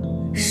沫，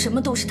什么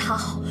都是他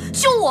好，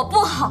就我不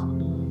好。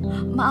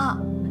妈，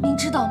您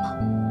知道吗？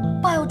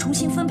爸要重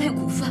新分配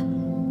股份，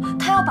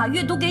他要把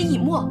阅读给以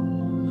沫，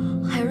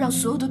还要让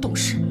所有的董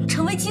事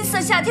成为金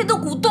色夏天的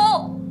股东。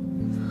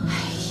哎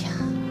呀，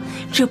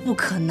这不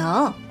可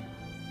能。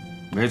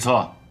没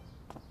错，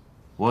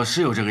我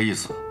是有这个意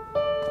思。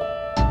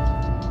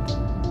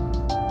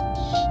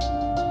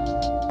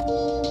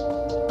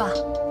爸，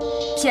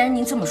既然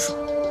您这么说，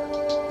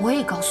我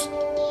也告诉你，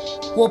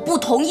我不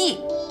同意，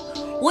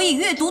我以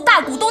阅读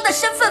大股东的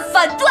身份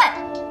反对。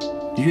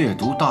阅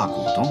读大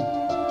股东，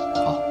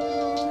好，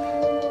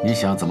你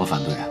想怎么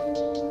反对啊？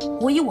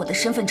我以我的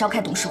身份召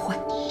开董事会。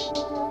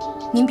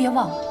您别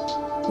忘了，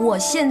我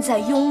现在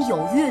拥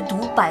有阅读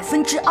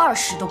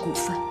20%的股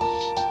份，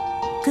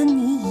跟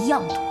您一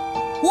样多，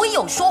我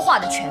有说话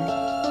的权利。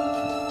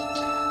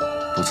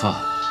不错，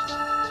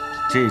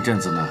这一阵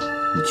子呢，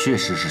你确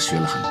实是学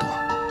了很多。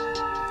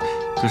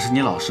可是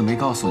你老师没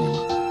告诉你吗？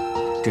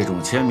这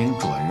种签名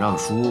转让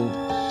书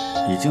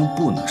已经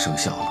不能生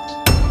效了。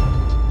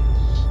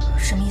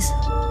什么意思？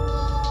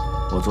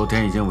我昨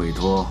天已经委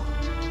托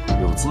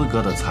有资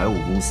格的财务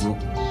公司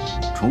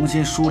重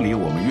新梳理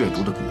我们阅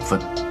读的股份，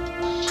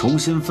重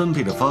新分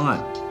配的方案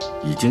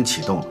已经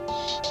启动了，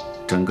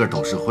整个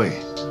董事会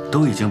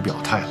都已经表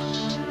态了。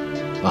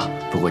啊，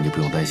不过你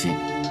不用担心，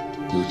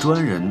有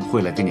专人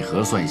会来给你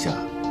核算一下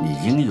你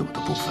应有的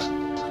部分。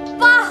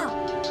爸，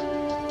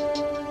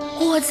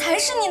我才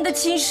是您的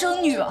亲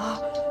生女儿，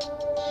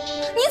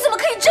你怎么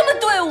可以这么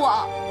对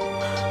我？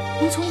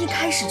您从一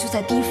开始就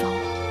在提防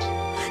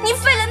我，您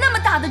费了那么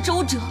大的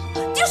周折，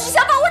就是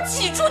想把我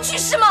挤出去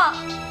是吗？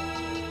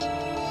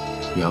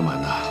袁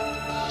满呐，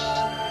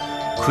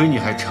亏你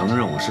还承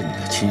认我是你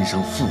的亲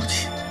生父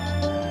亲，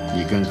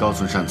你跟高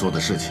存善做的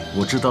事情，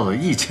我知道的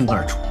一清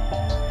二楚。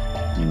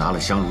你拿了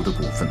香茹的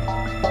股份，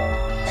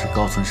是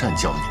高存善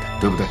教你的，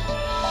对不对？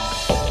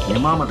你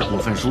妈妈的股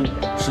份书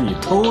是你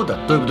偷的，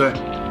对不对？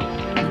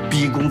你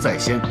逼宫在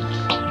先，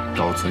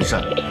高存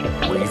善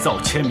伪造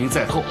签名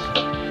在后，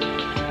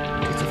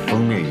这次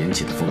封面引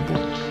起的风波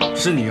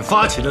是你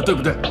发起的，对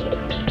不对？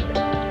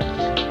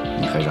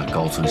你还让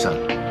高存善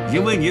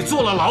因为你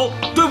坐了牢，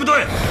对不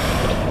对？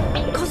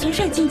高存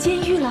善进监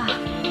狱了，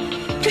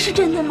这是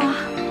真的吗？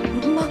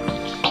妈，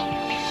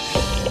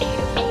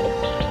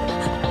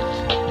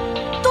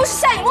都是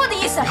夏以沫的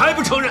意思。你还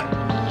不承认？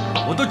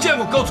我都见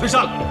过高存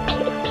善了，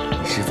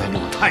你实在令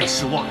我太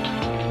失望了。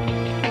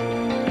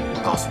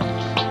我告诉你，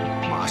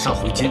马上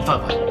回金饭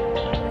碗，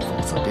否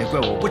则别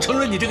怪我不承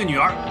认你这个女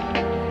儿。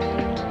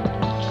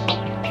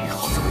你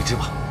好自为之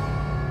吧。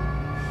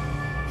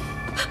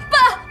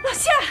爸，老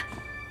夏，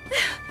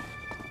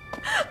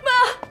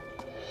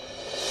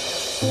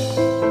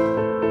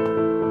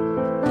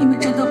你们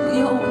真的不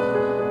要我？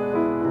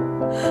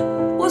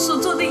我所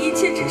做的一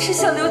切只是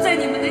想留在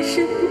你们的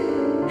身边，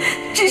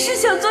只是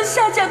想做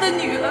夏家的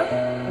女儿，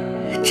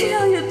这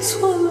样也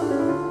错了吗？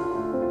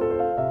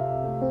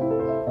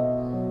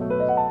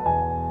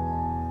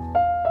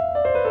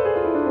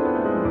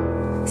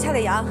夏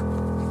磊阳，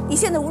你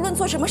现在无论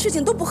做什么事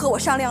情都不和我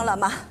商量了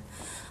吗？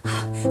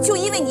就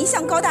因为你一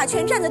向高大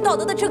全，站在道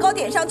德的制高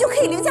点上，就可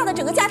以凌驾在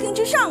整个家庭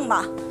之上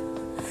吗？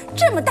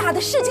这么大的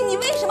事情，你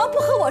为什么不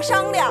和我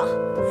商量？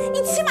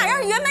你起码让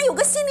袁满有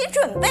个心理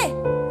准备。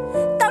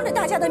当着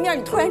大家的面，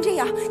你突然这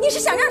样，你是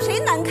想让谁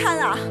难堪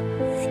啊？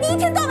你一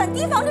天到晚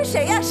提防着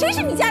谁呀？谁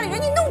是你家里人？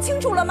你弄清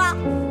楚了吗？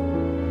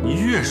你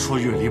越说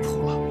越离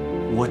谱了。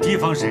我提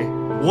防谁？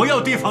我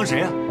要提防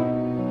谁啊？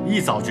一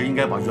早就应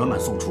该把袁满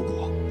送出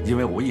国，因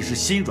为我一时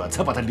心软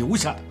才把他留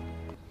下的。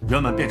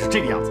袁满变成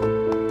这个样子，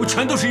不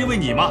全都是因为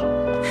你吗？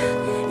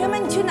袁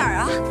满，你去哪儿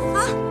啊？啊？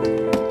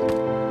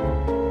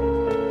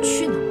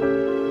去哪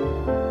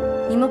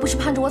儿？你们不是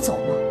盼着我走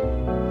吗？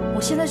我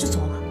现在就走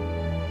了。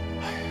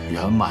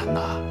袁满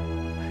呐，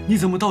你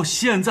怎么到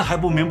现在还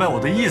不明白我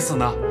的意思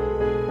呢？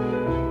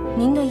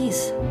您的意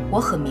思我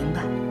很明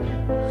白，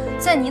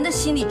在您的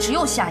心里只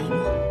有夏一墨。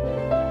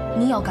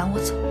您要赶我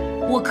走，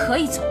我可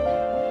以走。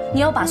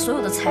你要把所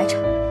有的财产，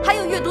还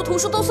有阅读图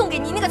书都送给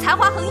您那个才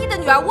华横溢的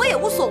女儿，我也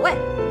无所谓。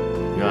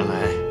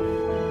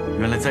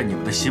原来在你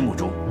们的心目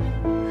中，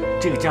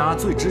这个家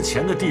最值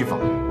钱的地方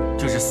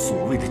就是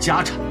所谓的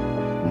家产。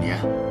你啊，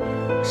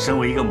身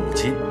为一个母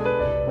亲，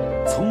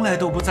从来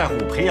都不在乎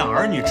培养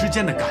儿女之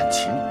间的感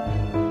情。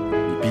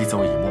你逼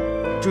走以沫，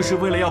就是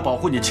为了要保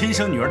护你亲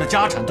生女儿的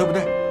家产，对不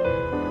对？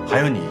还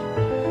有你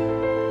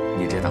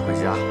这趟回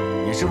家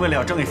也是为了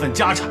要挣一份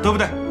家产，对不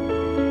对？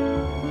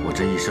我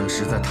这一生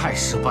实在太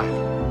失败了，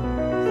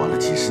花了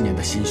几十年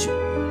的心血，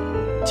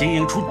经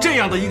营出这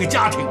样的一个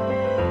家庭。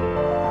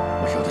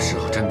我有的时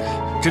候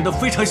真的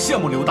非常羡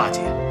慕刘大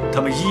姐，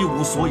他们一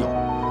无所有，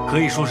可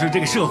以说是这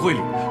个社会里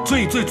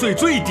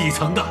最底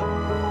层的。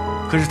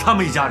可是他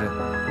们一家人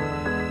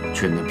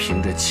却能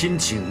凭着亲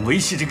情维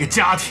系这个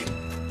家庭，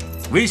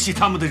维系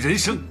他们的人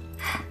生。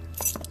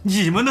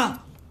你们呢？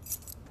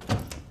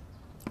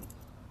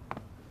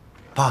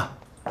爸，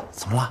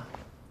怎么了？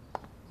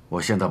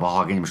我现在把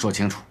话给你们说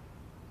清楚，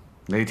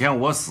哪天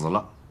我死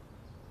了，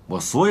我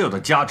所有的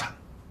家产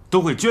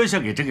都会捐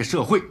献给这个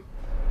社会，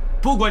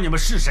不管你们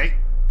是谁，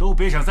都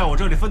别想在我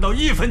这里分到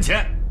1分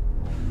钱。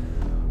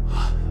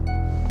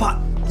爸，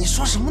你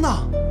说什么呢？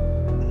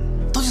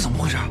到底怎么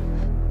回事？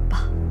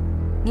爸，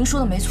您说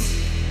的没错，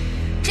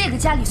这个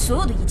家里所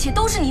有的一切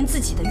都是您自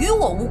己的，与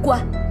我无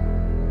关。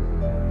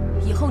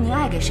以后您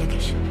爱给谁给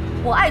谁，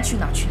我爱去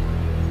哪儿去哪儿。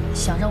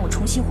想让我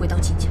重新回到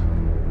金家，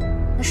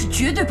那是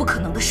绝对不可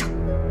能的事儿。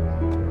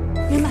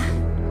明白？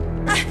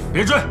哎，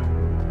别追！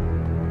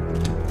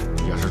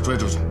你要是追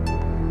出去，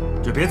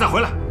就别再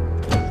回来。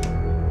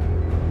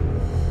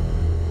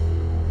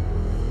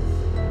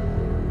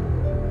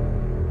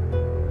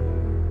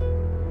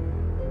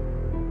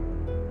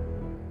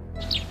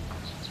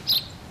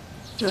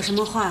有什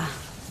么话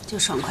就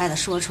爽快地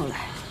说出来。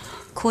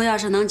哭要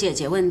是能解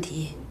决问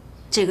题，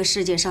这个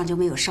世界上就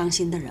没有伤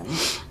心的人了。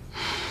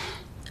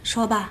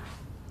说吧。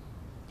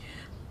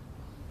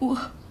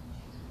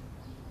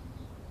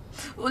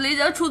我离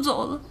家出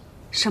走了。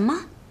什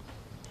么？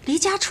离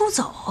家出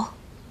走？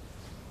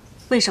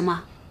为什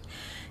么？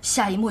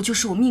夏一墨就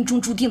是我命中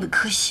注定的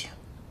克星。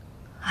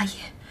阿姨，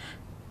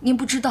您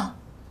不知道，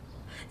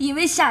因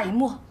为夏一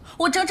墨，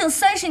我整整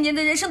30年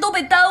的人生都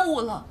被耽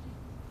误了。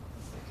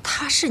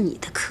他是你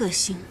的克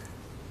星，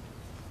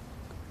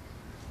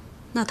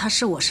那他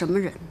是我什么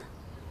人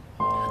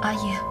呢？阿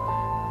姨，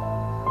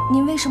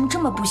您为什么这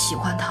么不喜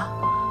欢他？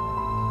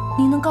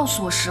您能告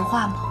诉我实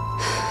话吗？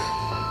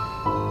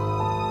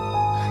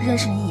认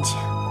识你以前，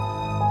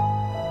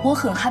我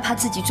很害怕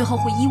自己最后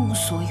会一无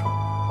所有。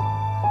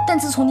但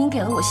自从您给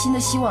了我新的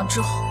希望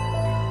之后，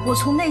我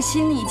从内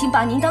心里已经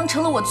把您当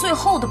成了我最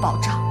后的保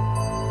障。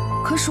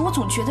可是我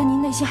总觉得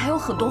您内心还有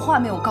很多话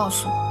没有告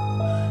诉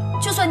我。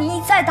就算您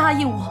一再答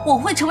应我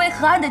会成为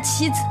何安的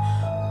妻子，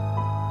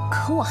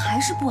可我还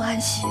是不安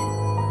心。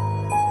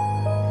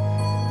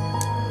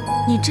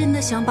你真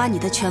的想把你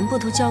的全部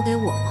都交给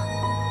我吗？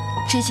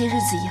这些日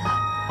子以来，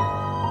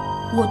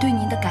我对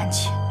您的感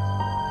情，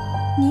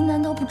您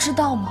难道不知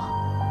道吗？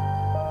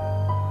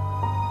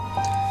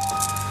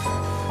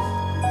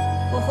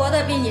我活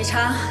得比你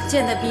长，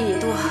见得比你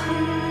多。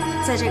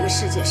在这个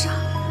世界上，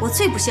我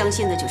最不相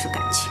信的就是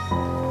感情。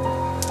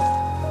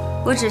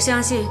我只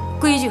相信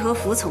规矩和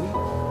服从。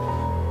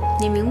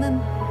你明白吗？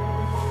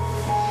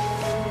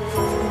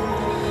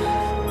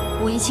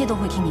我一切都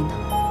会听您的。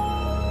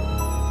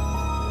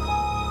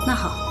那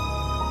好，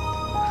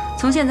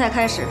从现在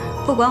开始，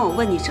不管我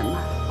问你什么，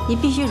你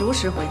必须如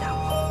实回答我。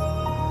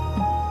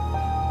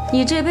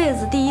你这辈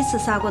子第一次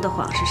撒过的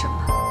谎是什么？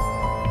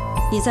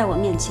你在我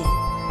面前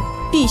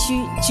必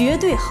须绝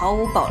对毫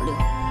无保留，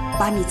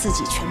把你自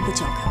己全部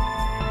交给我。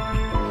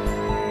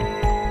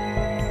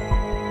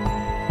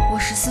我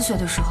14岁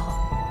的时候，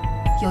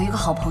有一个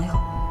好朋友，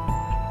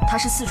他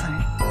是四川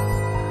人。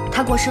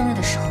他过生日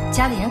的时候，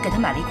家里人给他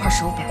买了一块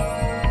手表，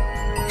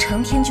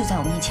成天就在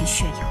我面前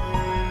炫耀。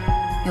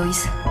有一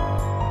次，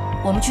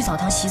我们去澡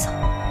堂洗澡，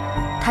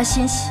他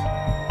先洗，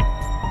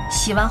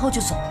洗完后就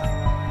走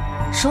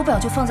了，手表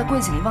就放在柜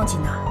子里忘记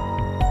拿，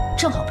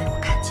正好被我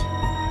看见，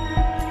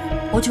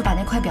我就把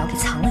那块表给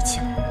藏了起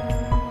来。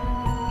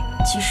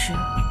其实，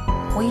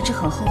我一直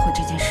很后悔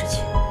这件事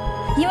情，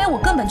因为我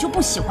根本就不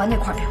喜欢那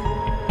块表，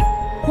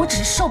我只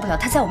是受不了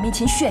他在我面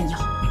前炫耀，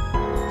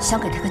想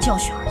给他个教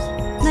训而已。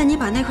那你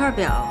把那块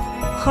表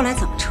后来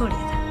怎么处理的？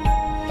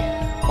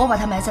我把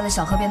它埋在了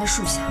小河边的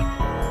树下。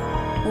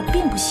我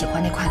并不喜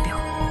欢那块表，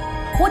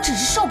我只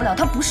是受不了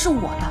它不是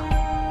我的。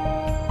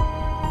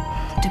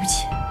对不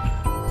起，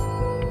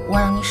我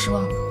让您失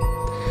望了。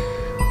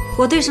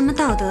我对什么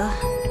道德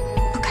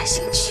不感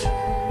兴趣，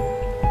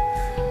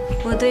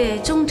我对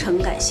忠诚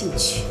感兴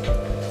趣。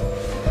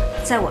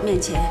在我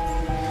面前，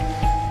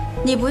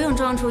你不用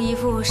装出一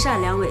副善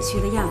良委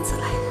屈的样子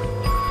来。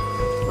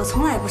我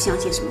从来不相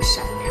信什么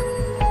善良，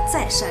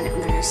再善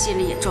良的人心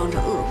里也装着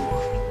恶魔。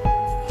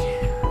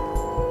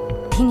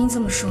听您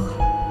这么说，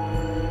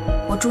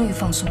我终于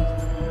放松了。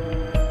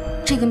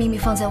这个秘密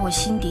放在我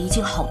心底已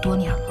经好多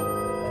年了，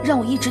让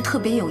我一直特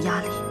别有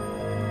压力。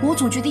我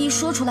总觉得一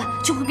说出来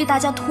就会被大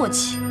家唾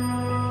弃。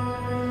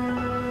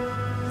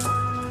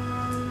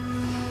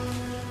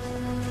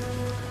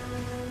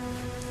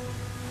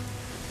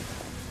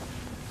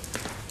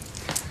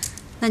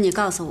那你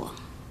告诉我，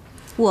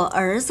我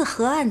儿子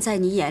何岸在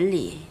你眼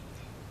里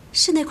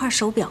是那块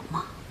手表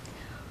吗？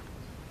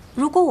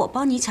如果我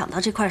帮你抢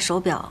到这块手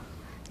表，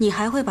你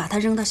还会把它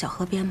扔到小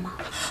河边吗？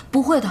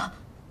不会的，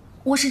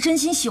我是真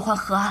心喜欢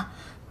何岸。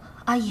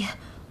阿姨，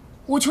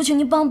我求求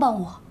您帮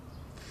帮我。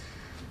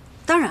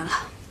当然了，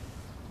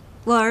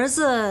我儿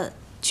子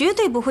绝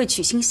对不会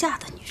娶姓夏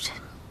的女人。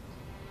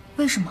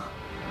为什么？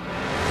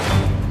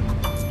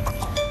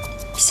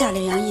夏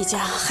令阳一家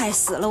害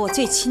死了我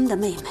最亲的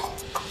妹妹。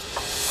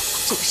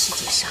这个世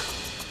界上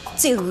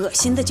最恶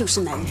心的就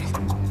是男人。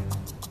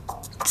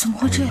怎么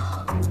会这样？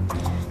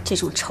这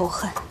种仇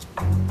恨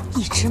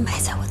一直埋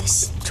在我的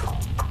心中。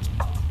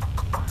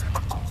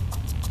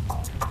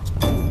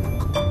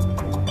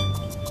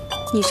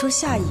你说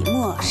夏以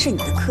沫是你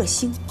的克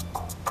星，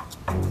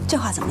这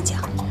话怎么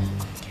讲？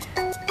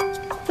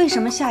为什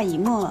么夏以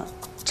沫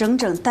整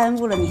整耽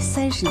误了你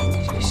30年的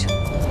人生？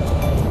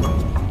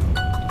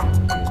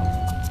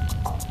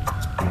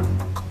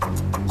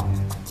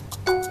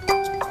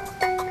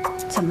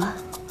怎么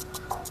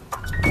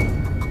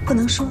不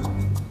能说？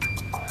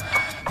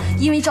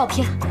因为照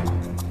片，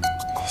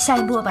夏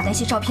一沫把那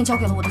些照片交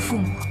给了我的父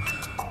母，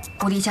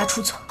我离家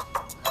出走，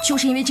就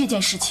是因为这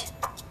件事情。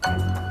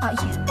阿姨，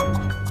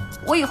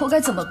我以后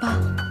该怎么办？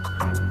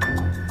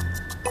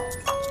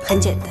很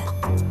简单，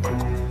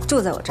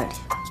住在我这里，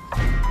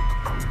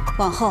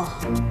往后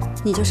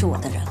你就是我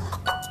的人了。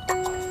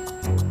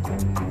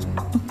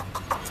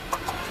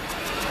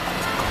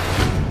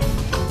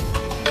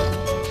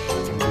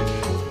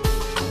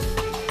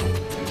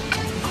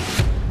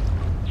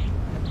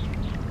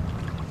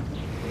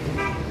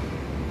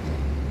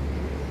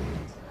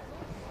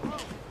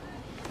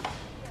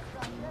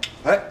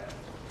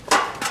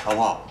老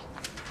婆，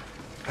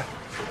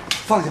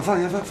放下，放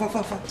下，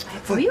放。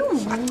不用，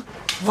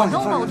我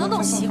弄吧，我都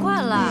弄习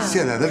惯了。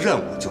现在的任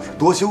务就是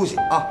多休息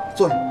啊，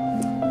坐下，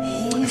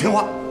听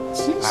话，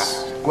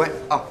乖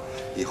啊，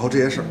以后这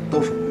些事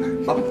都是我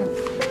来啊，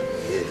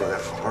你也就得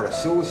好好的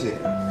休息，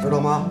知道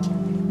吗？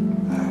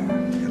哎，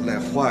你累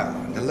坏了，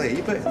你累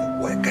一辈子，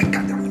我也该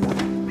干点活。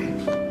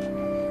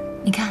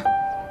你看，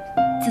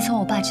自从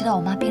我爸知道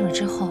我妈病了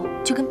之后，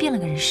就跟变了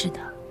个人似的。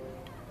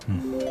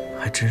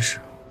还真是。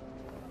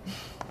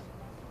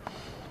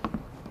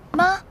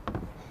妈，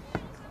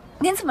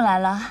您怎么来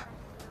了？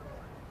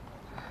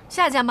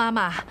夏家妈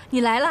妈，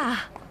你来啦！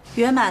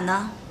圆满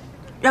呢？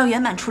让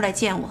圆满出来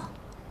见我。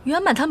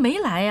圆满他没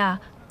来呀，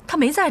他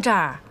没在这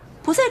儿。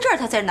不在这儿，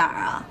他在哪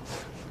儿啊？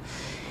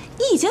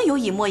你已经有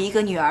以沫一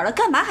个女儿了，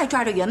干嘛还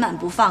抓着圆满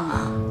不放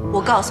啊？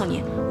我告诉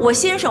你，我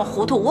先生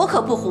糊涂，我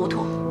可不糊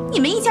涂。你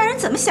们一家人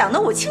怎么想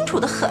的，我清楚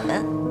得很。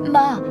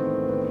妈，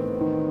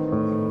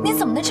你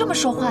怎么能这么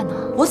说话呢？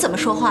我怎么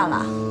说话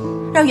了？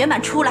让圆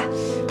满出来，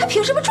他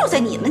凭什么住在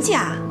你们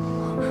家？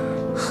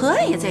何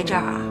安也在这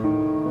儿，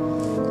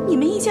你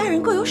们一家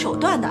人各有手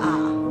段的啊！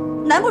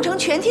难不成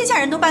全天下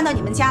人都搬到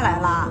你们家来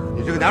了？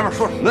你这个娘们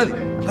说什么呢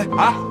你？哎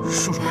啊，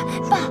叔叔，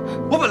爸，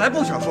我本来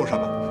不想说什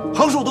么，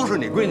横竖都是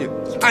你闺女，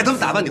爱怎么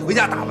打扮你回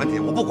家打扮去，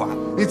我不管。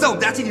你在我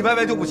们家唧唧歪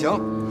歪就不行，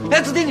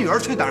连自己女儿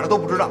去哪儿了都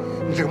不知道，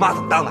你这个妈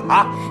怎么当的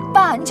啊？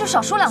爸，你就少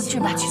说两句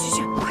吧。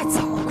去，快走，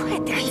快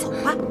点走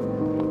吧。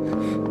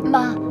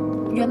妈，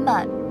圆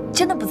满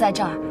真的不在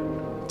这儿，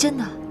真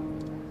的。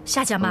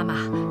夏家妈妈，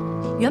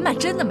圆满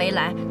真的没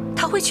来，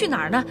他会去哪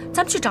儿呢？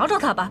咱们去找找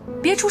他吧，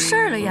别出事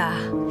儿了呀。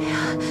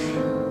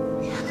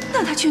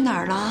那他去哪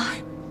儿了？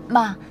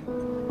妈，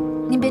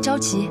您别着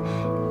急，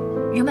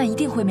圆满一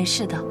定会没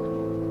事的，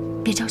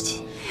别着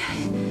急。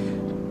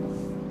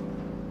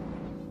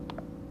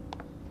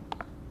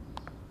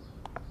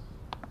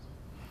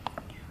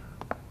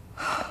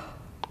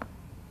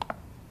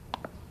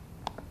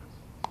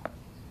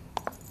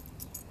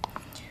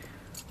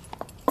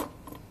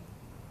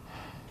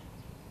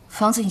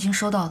房子已经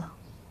收到了，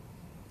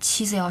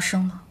妻子要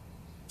生了，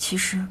其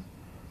实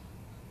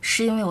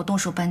是因为我动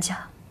手搬家，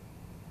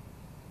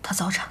她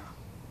早产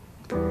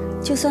了。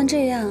就算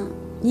这样，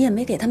你也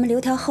没给他们留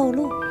条后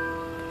路。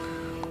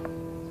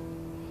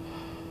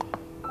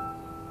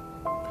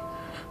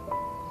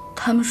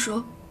他们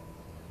说，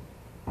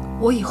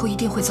我以后一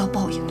定会遭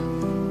报应的。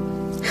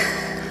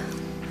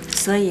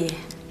所以，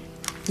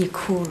你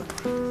哭了？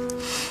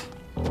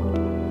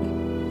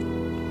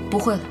不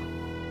会了。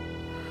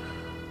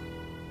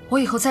我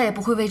以后再也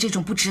不会为这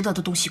种不值得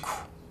的东西哭。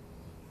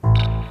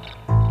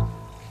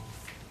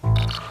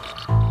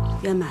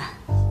圆满，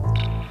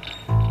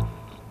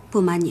不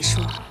瞒你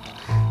说，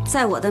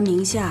在我的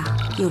名下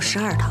有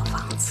12套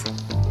房子。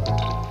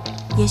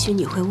也许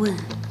你会问，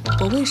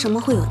我为什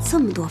么会有这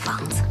么多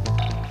房子？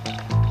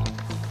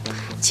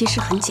其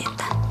实很简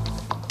单，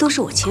都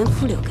是我前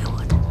夫留给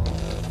我的。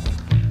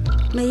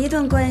每一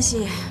段关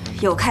系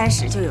有开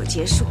始就有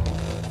结束，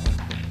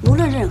无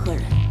论任何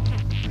人。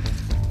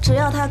只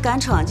要他敢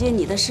闯进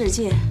你的世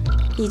界，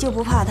你就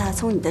不怕他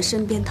从你的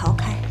身边逃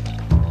开。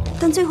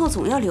但最后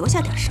总要留下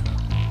点什么，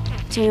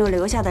真又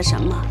留下的什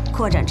么，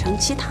扩展成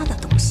其他的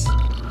东西。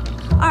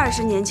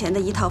20年前的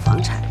1套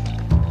房产，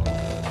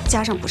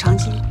加上补偿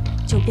金，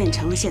就变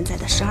成了现在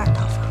的12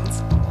套房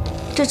子。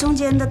这中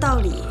间的道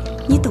理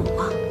你懂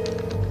吗？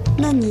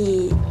那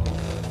你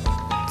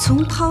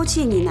从抛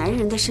弃你男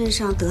人的身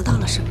上得到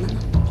了什么呢？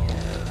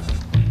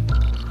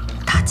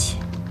大姐。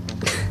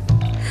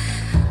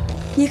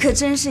你可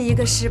真是一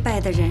个失败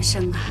的人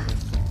生啊！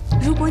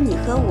如果你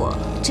和我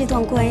这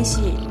段关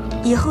系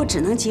以后只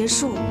能结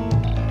束，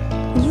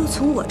你又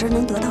从我这儿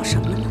能得到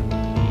什么呢？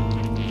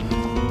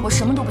我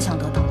什么都不想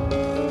得到，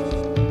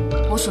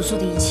我所做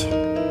的一切，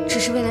只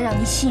是为了让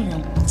您信任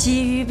我。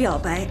急于表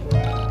白，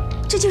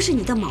这就是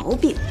你的毛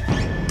病，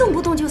动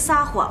不动就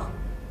撒谎，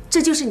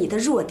这就是你的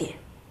弱点。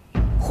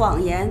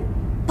谎言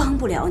帮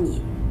不了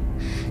你，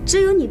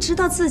只有你知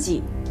道自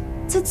己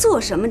在做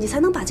什么，你才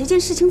能把这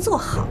件事情做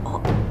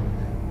好。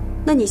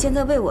那你现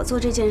在为我做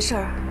这件事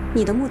儿，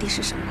你的目的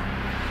是什么？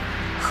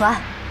何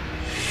安，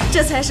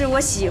这才是我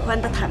喜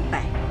欢的坦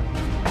白。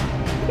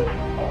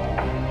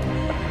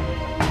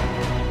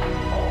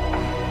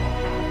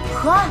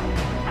何安，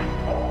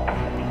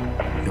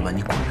圆满，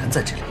你果然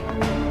在这里。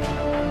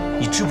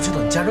你知不知道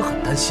你家人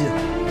很担心啊？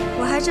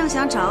我还正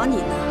想找你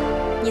呢，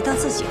你倒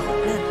自己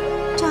回来了，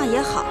这样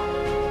也好，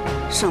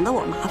省得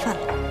我麻烦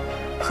了。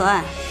何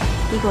安，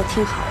你给我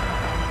听好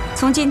了，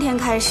从今天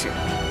开始，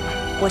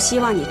我希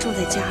望你住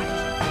在家里。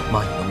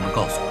妈，你能不能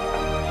告诉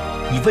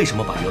我，你为什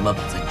么把圆满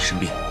绑在你身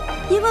边？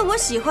因为我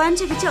喜欢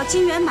这个叫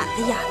金圆满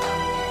的丫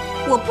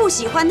头，我不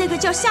喜欢那个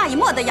叫夏以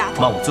沫的丫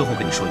头。妈，我最后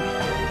跟你说一遍，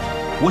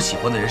我喜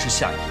欢的人是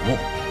夏以沫。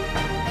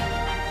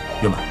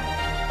圆满，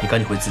你赶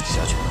紧回自己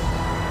家去。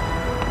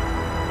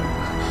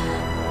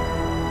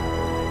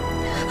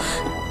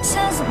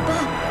现在怎么办？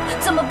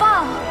怎么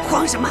办？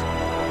慌什么？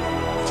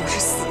我就是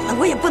死了，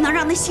我也不能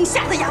让那姓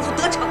夏的丫头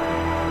得逞。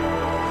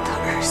我的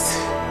儿子，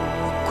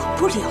我管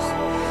不了，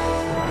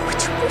我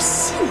就不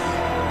信了。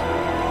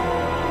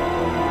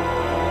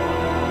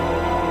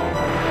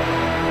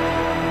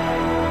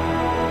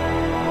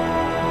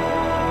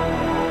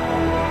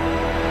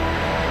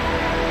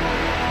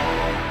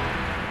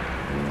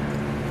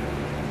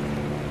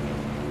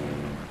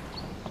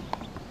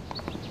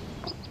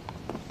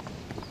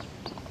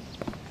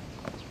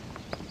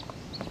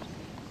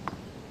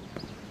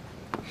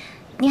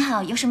你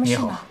好，有什么事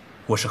吗？你好，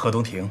我是何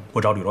东亭，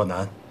我找吕若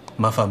楠，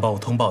麻烦帮我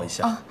通报一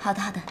下。哦，好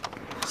的好的。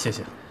谢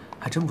谢，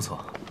还真不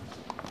错。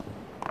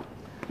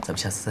咱们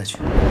下次再去。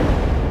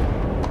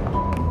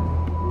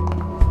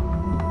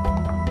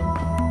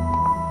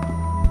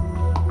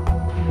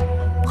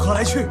何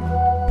来去？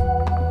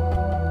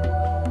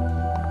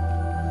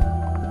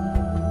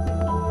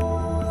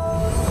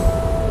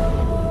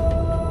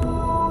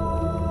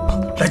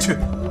来去，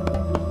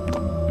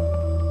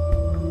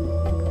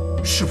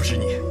是不是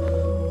你？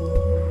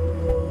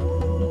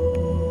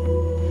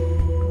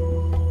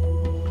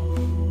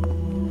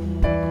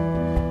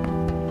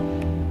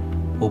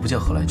我不叫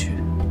何来去，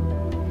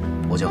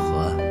我叫何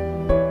安。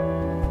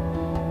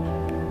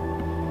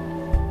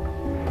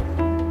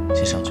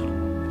先上去了。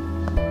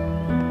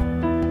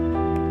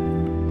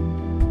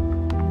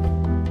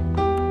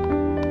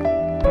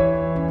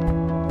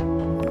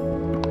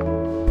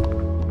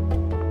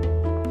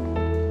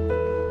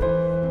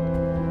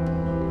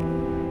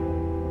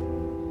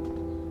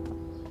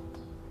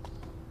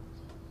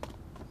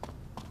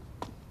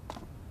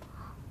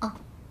哦，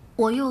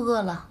我又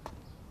饿了。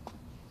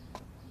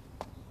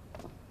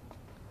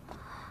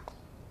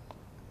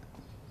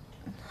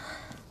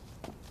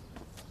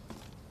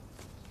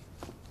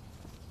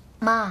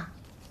妈，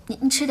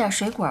你吃点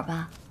水果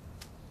吧。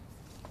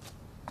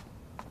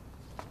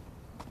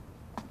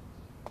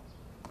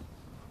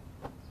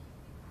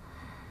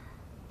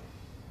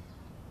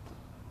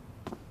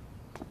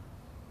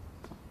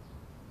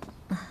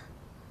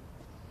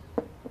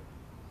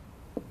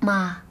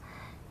妈，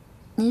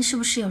您是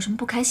不是有什么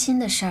不开心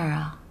的事儿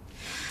啊？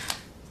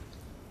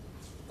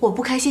我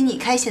不开心，你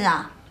开心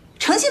啊？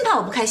诚心怕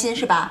我不开心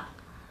是吧？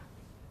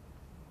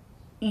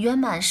圆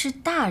满是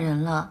大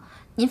人了，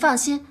您放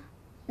心。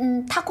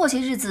他过些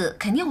日子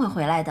肯定会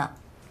回来的。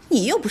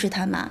你又不是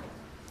他妈，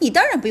你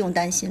当然不用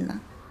担心了。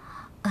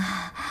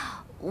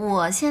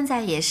我现在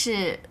也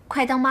是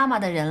快当妈妈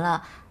的人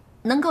了，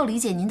能够理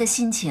解您的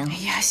心情。哎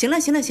呀，行了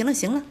行了行了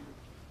行了，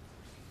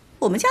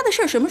我们家的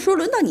事儿什么时候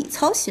轮到你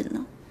操心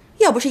呢？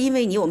要不是因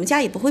为你，我们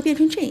家也不会变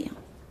成这样。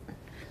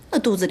那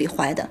肚子里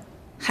怀的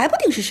还不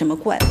定是什么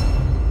怪物。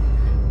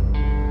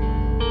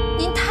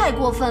您太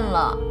过分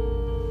了。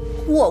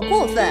我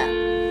过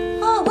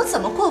分？啊，我怎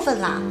么过分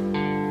了？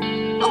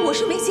啊！我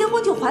是没结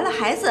婚就怀了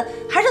孩子，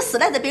还是死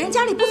赖在别人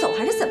家里不走，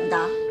还是怎么的？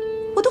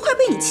我都快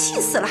被你气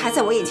死了，还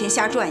在我眼前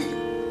瞎转悠。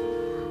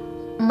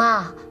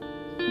妈，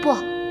不，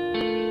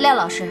廖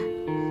老师，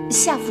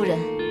夏夫人，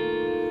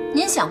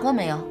您想过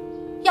没有？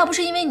要不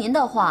是因为您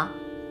的话，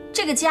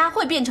这个家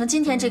会变成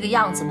今天这个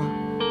样子吗？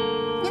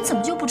您怎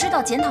么就不知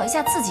道检讨一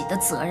下自己的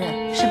责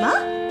任？什么？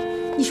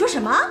你说什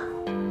么？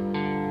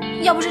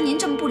要不是您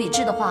这么不理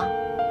智的话，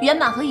圆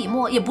满和以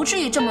沫也不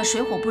至于这么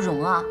水火不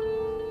容啊。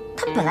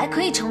他们本来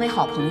可以成为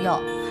好朋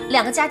友，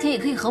两个家庭也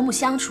可以和睦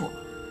相处，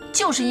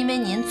就是因为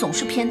您总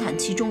是偏袒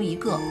其中一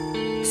个，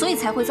所以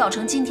才会造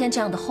成今天这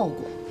样的后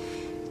果。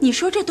你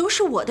说这都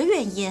是我的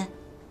原因，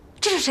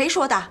这是谁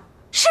说的？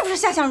是不是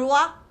夏相如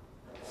啊？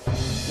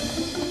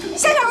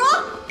夏相如，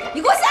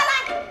你给我下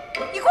来！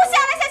你给我下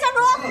来，夏相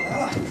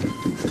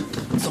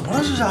如！怎么了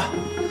这是？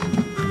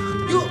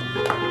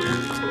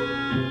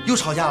又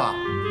吵架了？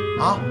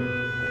啊？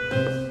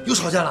又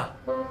吵架了？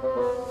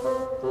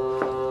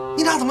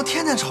你俩怎么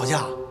天天吵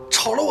架？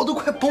吵了我都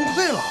快崩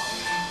溃了。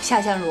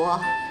夏相如，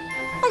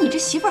那你这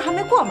媳妇儿还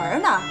没过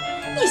门呢，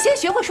你先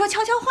学会说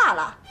悄悄话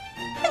了。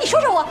那你说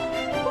说我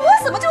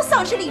怎么就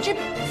丧失理智、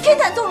偏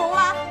袒纵容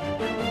了？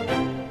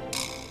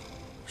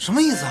什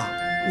么意思啊？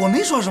我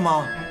没说什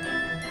么。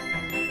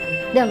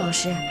廖老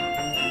师，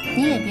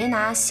你也别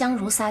拿香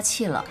如撒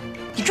气了。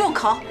你住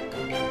口！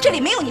这里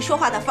没有你说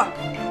话的份儿。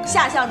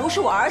夏相如是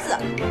我儿子，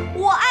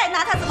我爱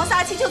拿他怎么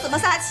撒气就怎么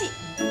撒气。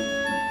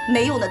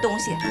没用的东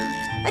西，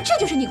哎，这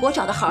就是你给我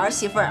找的好儿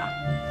媳妇儿啊！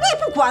你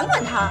也不管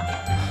管他。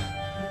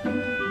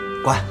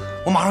管，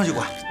我马上就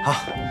管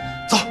啊！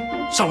走，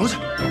上楼去，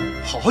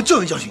好好教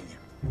训教训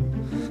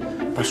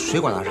你。把水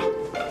管拿上，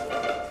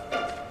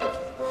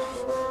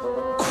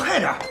快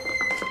点！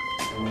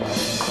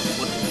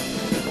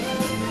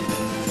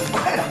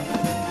快点！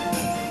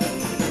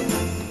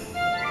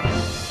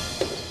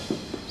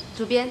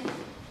主编，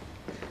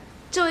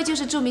这位就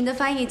是著名的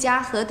翻译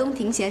家何东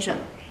亭先生。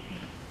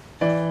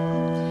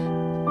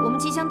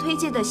即将推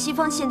荐的西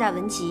方现代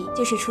文集，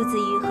就是出自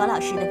于何老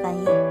师的翻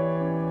译。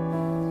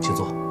请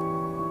坐。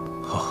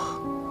好，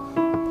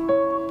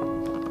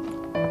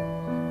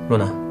若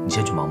楠，你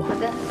先去忙吧。好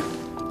的。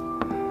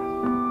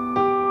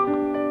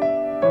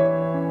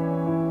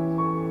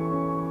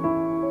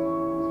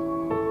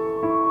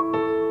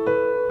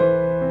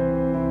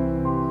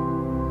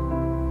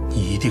你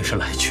一定是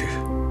来去，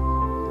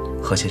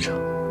何先生。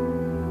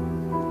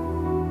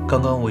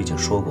刚刚我已经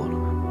说过了，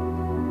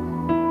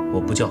我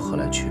不叫何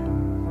来去，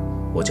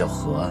我叫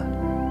何安。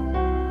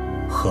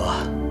何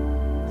安，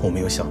我没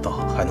有想到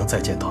还能再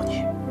见到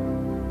你，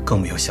更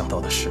没有想到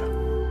的是，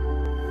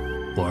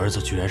我儿子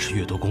居然是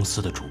阅读公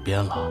司的主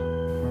编了。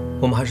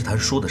我们还是谈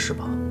书的事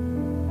吧，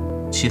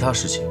其他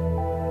事情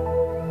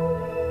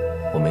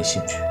我没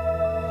兴趣。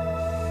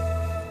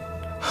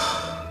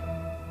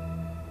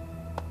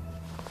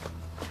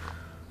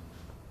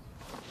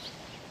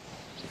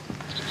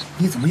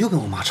你怎么又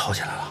跟我妈吵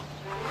起来了？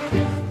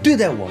对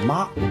待我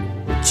妈，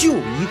就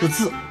一个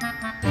字，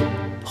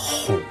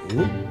哄。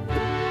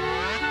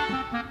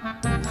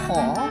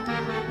哄？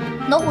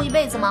能哄一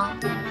辈子吗？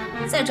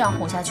再这样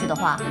哄下去的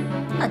话，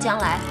那将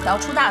来可要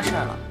出大事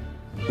了。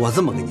我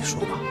这么跟你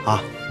说吧，啊，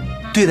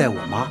对待我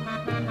妈，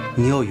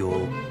你要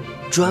有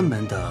专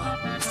门的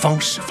方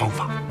式方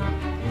法。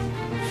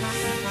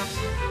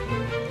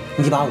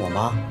你把我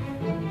妈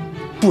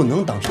不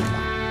能当成妈，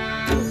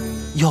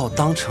要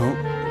当成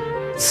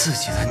自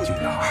己的女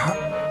儿。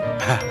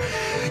哎，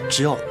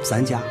只要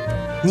咱家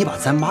你把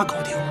咱妈搞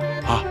定了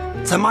啊，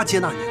咱妈接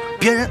纳你了，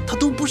别人他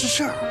都不是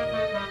事儿。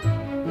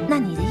那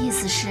你的意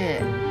思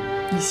是，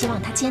你希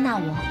望她接纳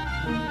我？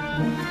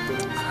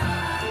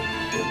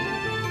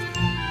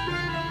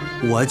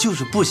我就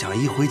是不想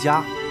一回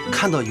家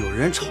看到有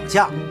人吵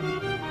架。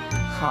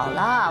好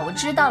了，我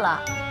知道了。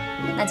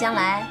那将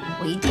来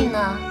我一定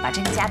呢把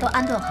这个家都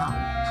安顿好，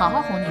好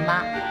好哄你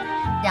妈，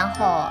然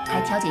后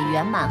还调解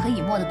圆满和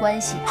以沫的关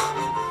系。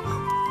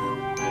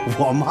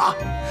我妈、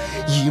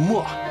以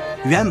沫、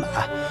圆满，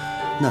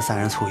那三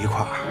人凑一块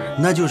儿，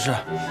那就是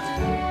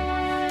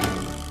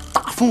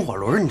大风火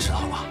轮，你知道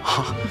吗？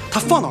啊，他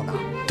放到哪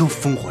都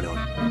风火燎原。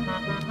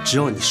只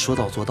要你说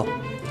到做到，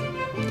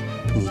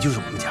你就是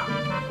我们家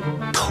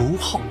头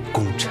号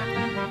功臣。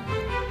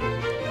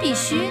必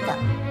须的。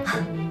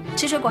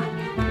吃水果，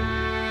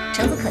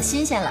橙子可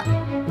新鲜了，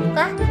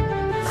来，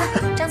快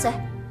张嘴。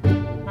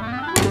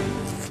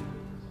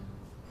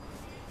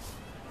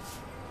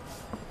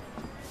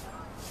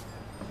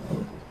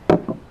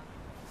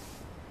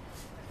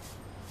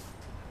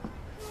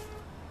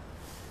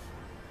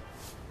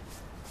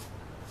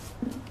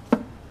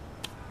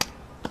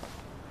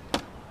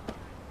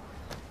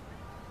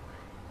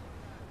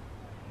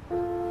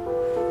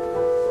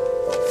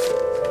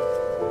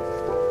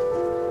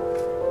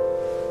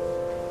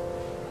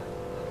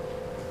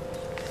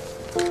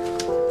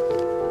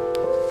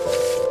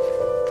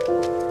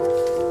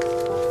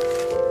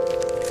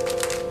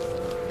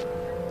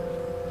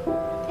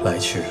来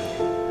去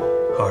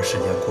，20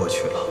年过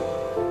去了，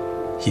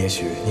也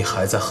许你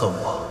还在恨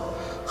我，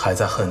还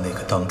在恨那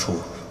个当初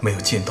没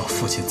有尽到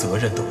父亲责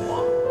任的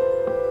我。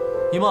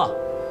一墨，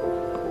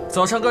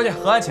走唱歌去，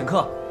河岸请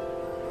客。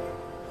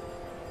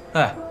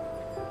哎，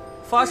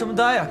发什么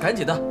呆呀？赶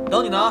紧的，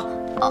等你呢啊！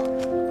哦，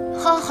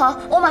好，好，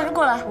我马上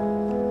过来。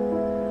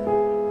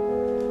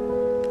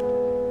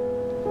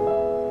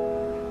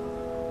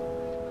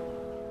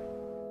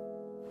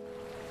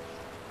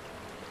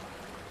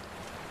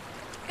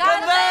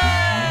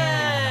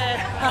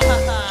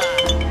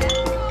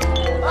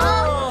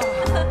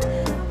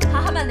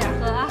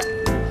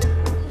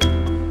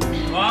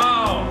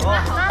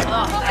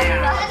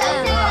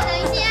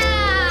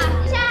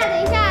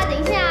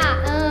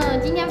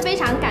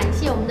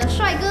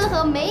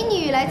美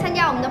女来参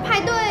加我们的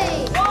派对，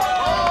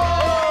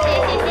谢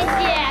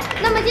谢。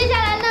那么接下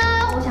来呢，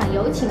我想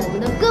有请我们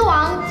的歌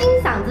王金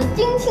嗓子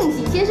金庆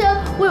喜先生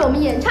为我们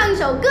演唱一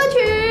首歌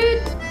曲。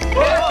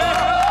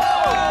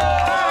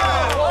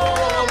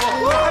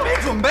我还没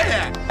准备。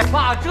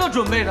爸，这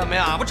准备什么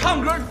呀？不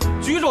唱歌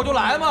举手就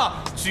来吗？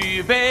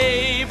举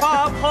杯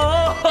吧，朋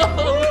友。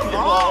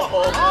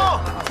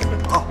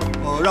好，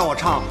让我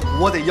唱，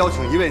我得邀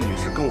请一位女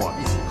士跟我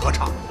一起合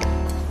唱。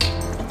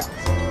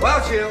我要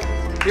请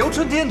刘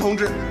春天同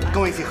志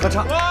跟我一起合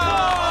唱。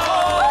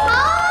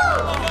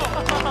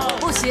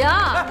不行，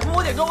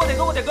我点歌，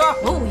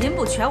我五音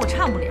不全，我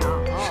唱不了。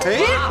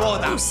谁说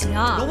的？不行，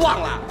都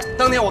忘了。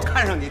当年我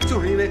看上你，就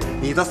是因为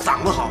你的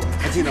嗓子好，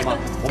还记得吗？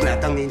我们俩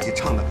当年一起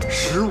唱的《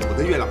15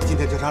的月亮》，今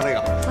天就唱这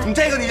个。你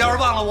这个你要是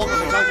忘了，我可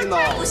很伤心的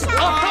哦。不行。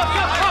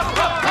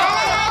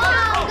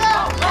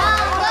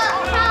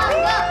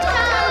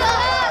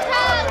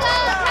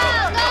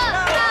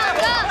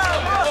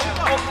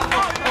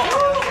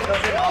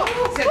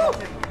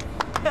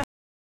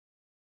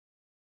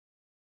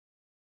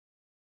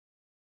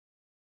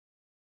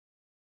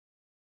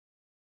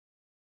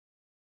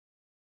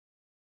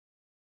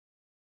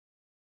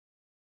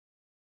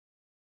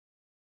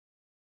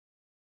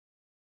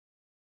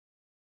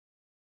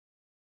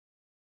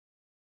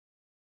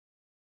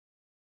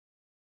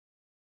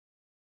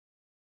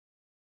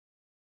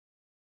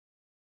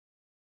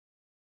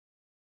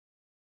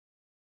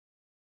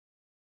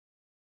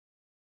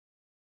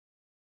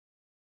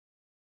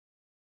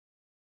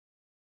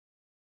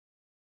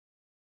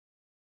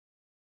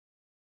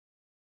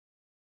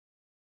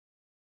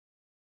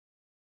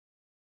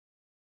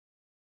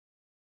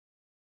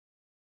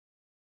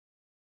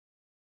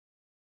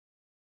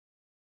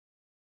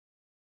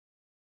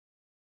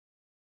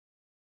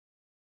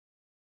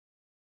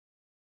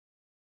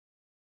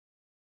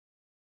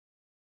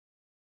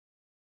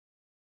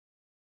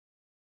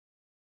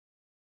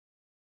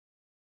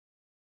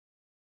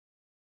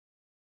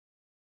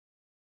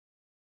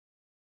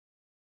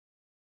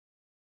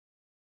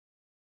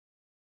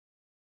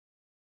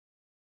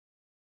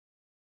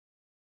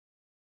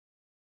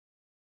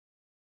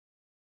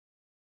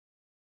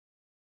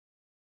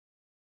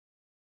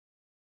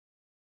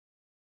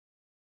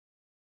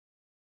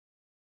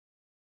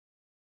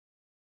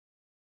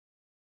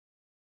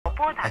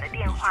哎，你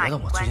觉得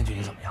我最近对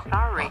你怎么样？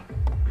啊，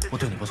我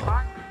对你不错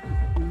吧？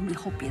你以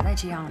后别再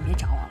这样了，别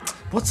找我了。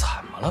我怎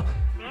么了？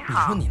你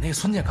说你那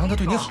孙建刚他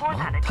对你好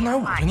吗？他哪有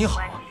我对你好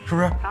啊？是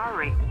不是？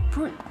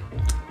不是，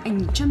哎，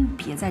你真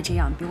别再这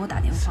样，别给我打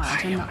电话了，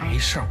真的啊。没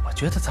事，我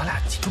觉得咱俩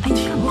挺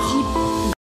好。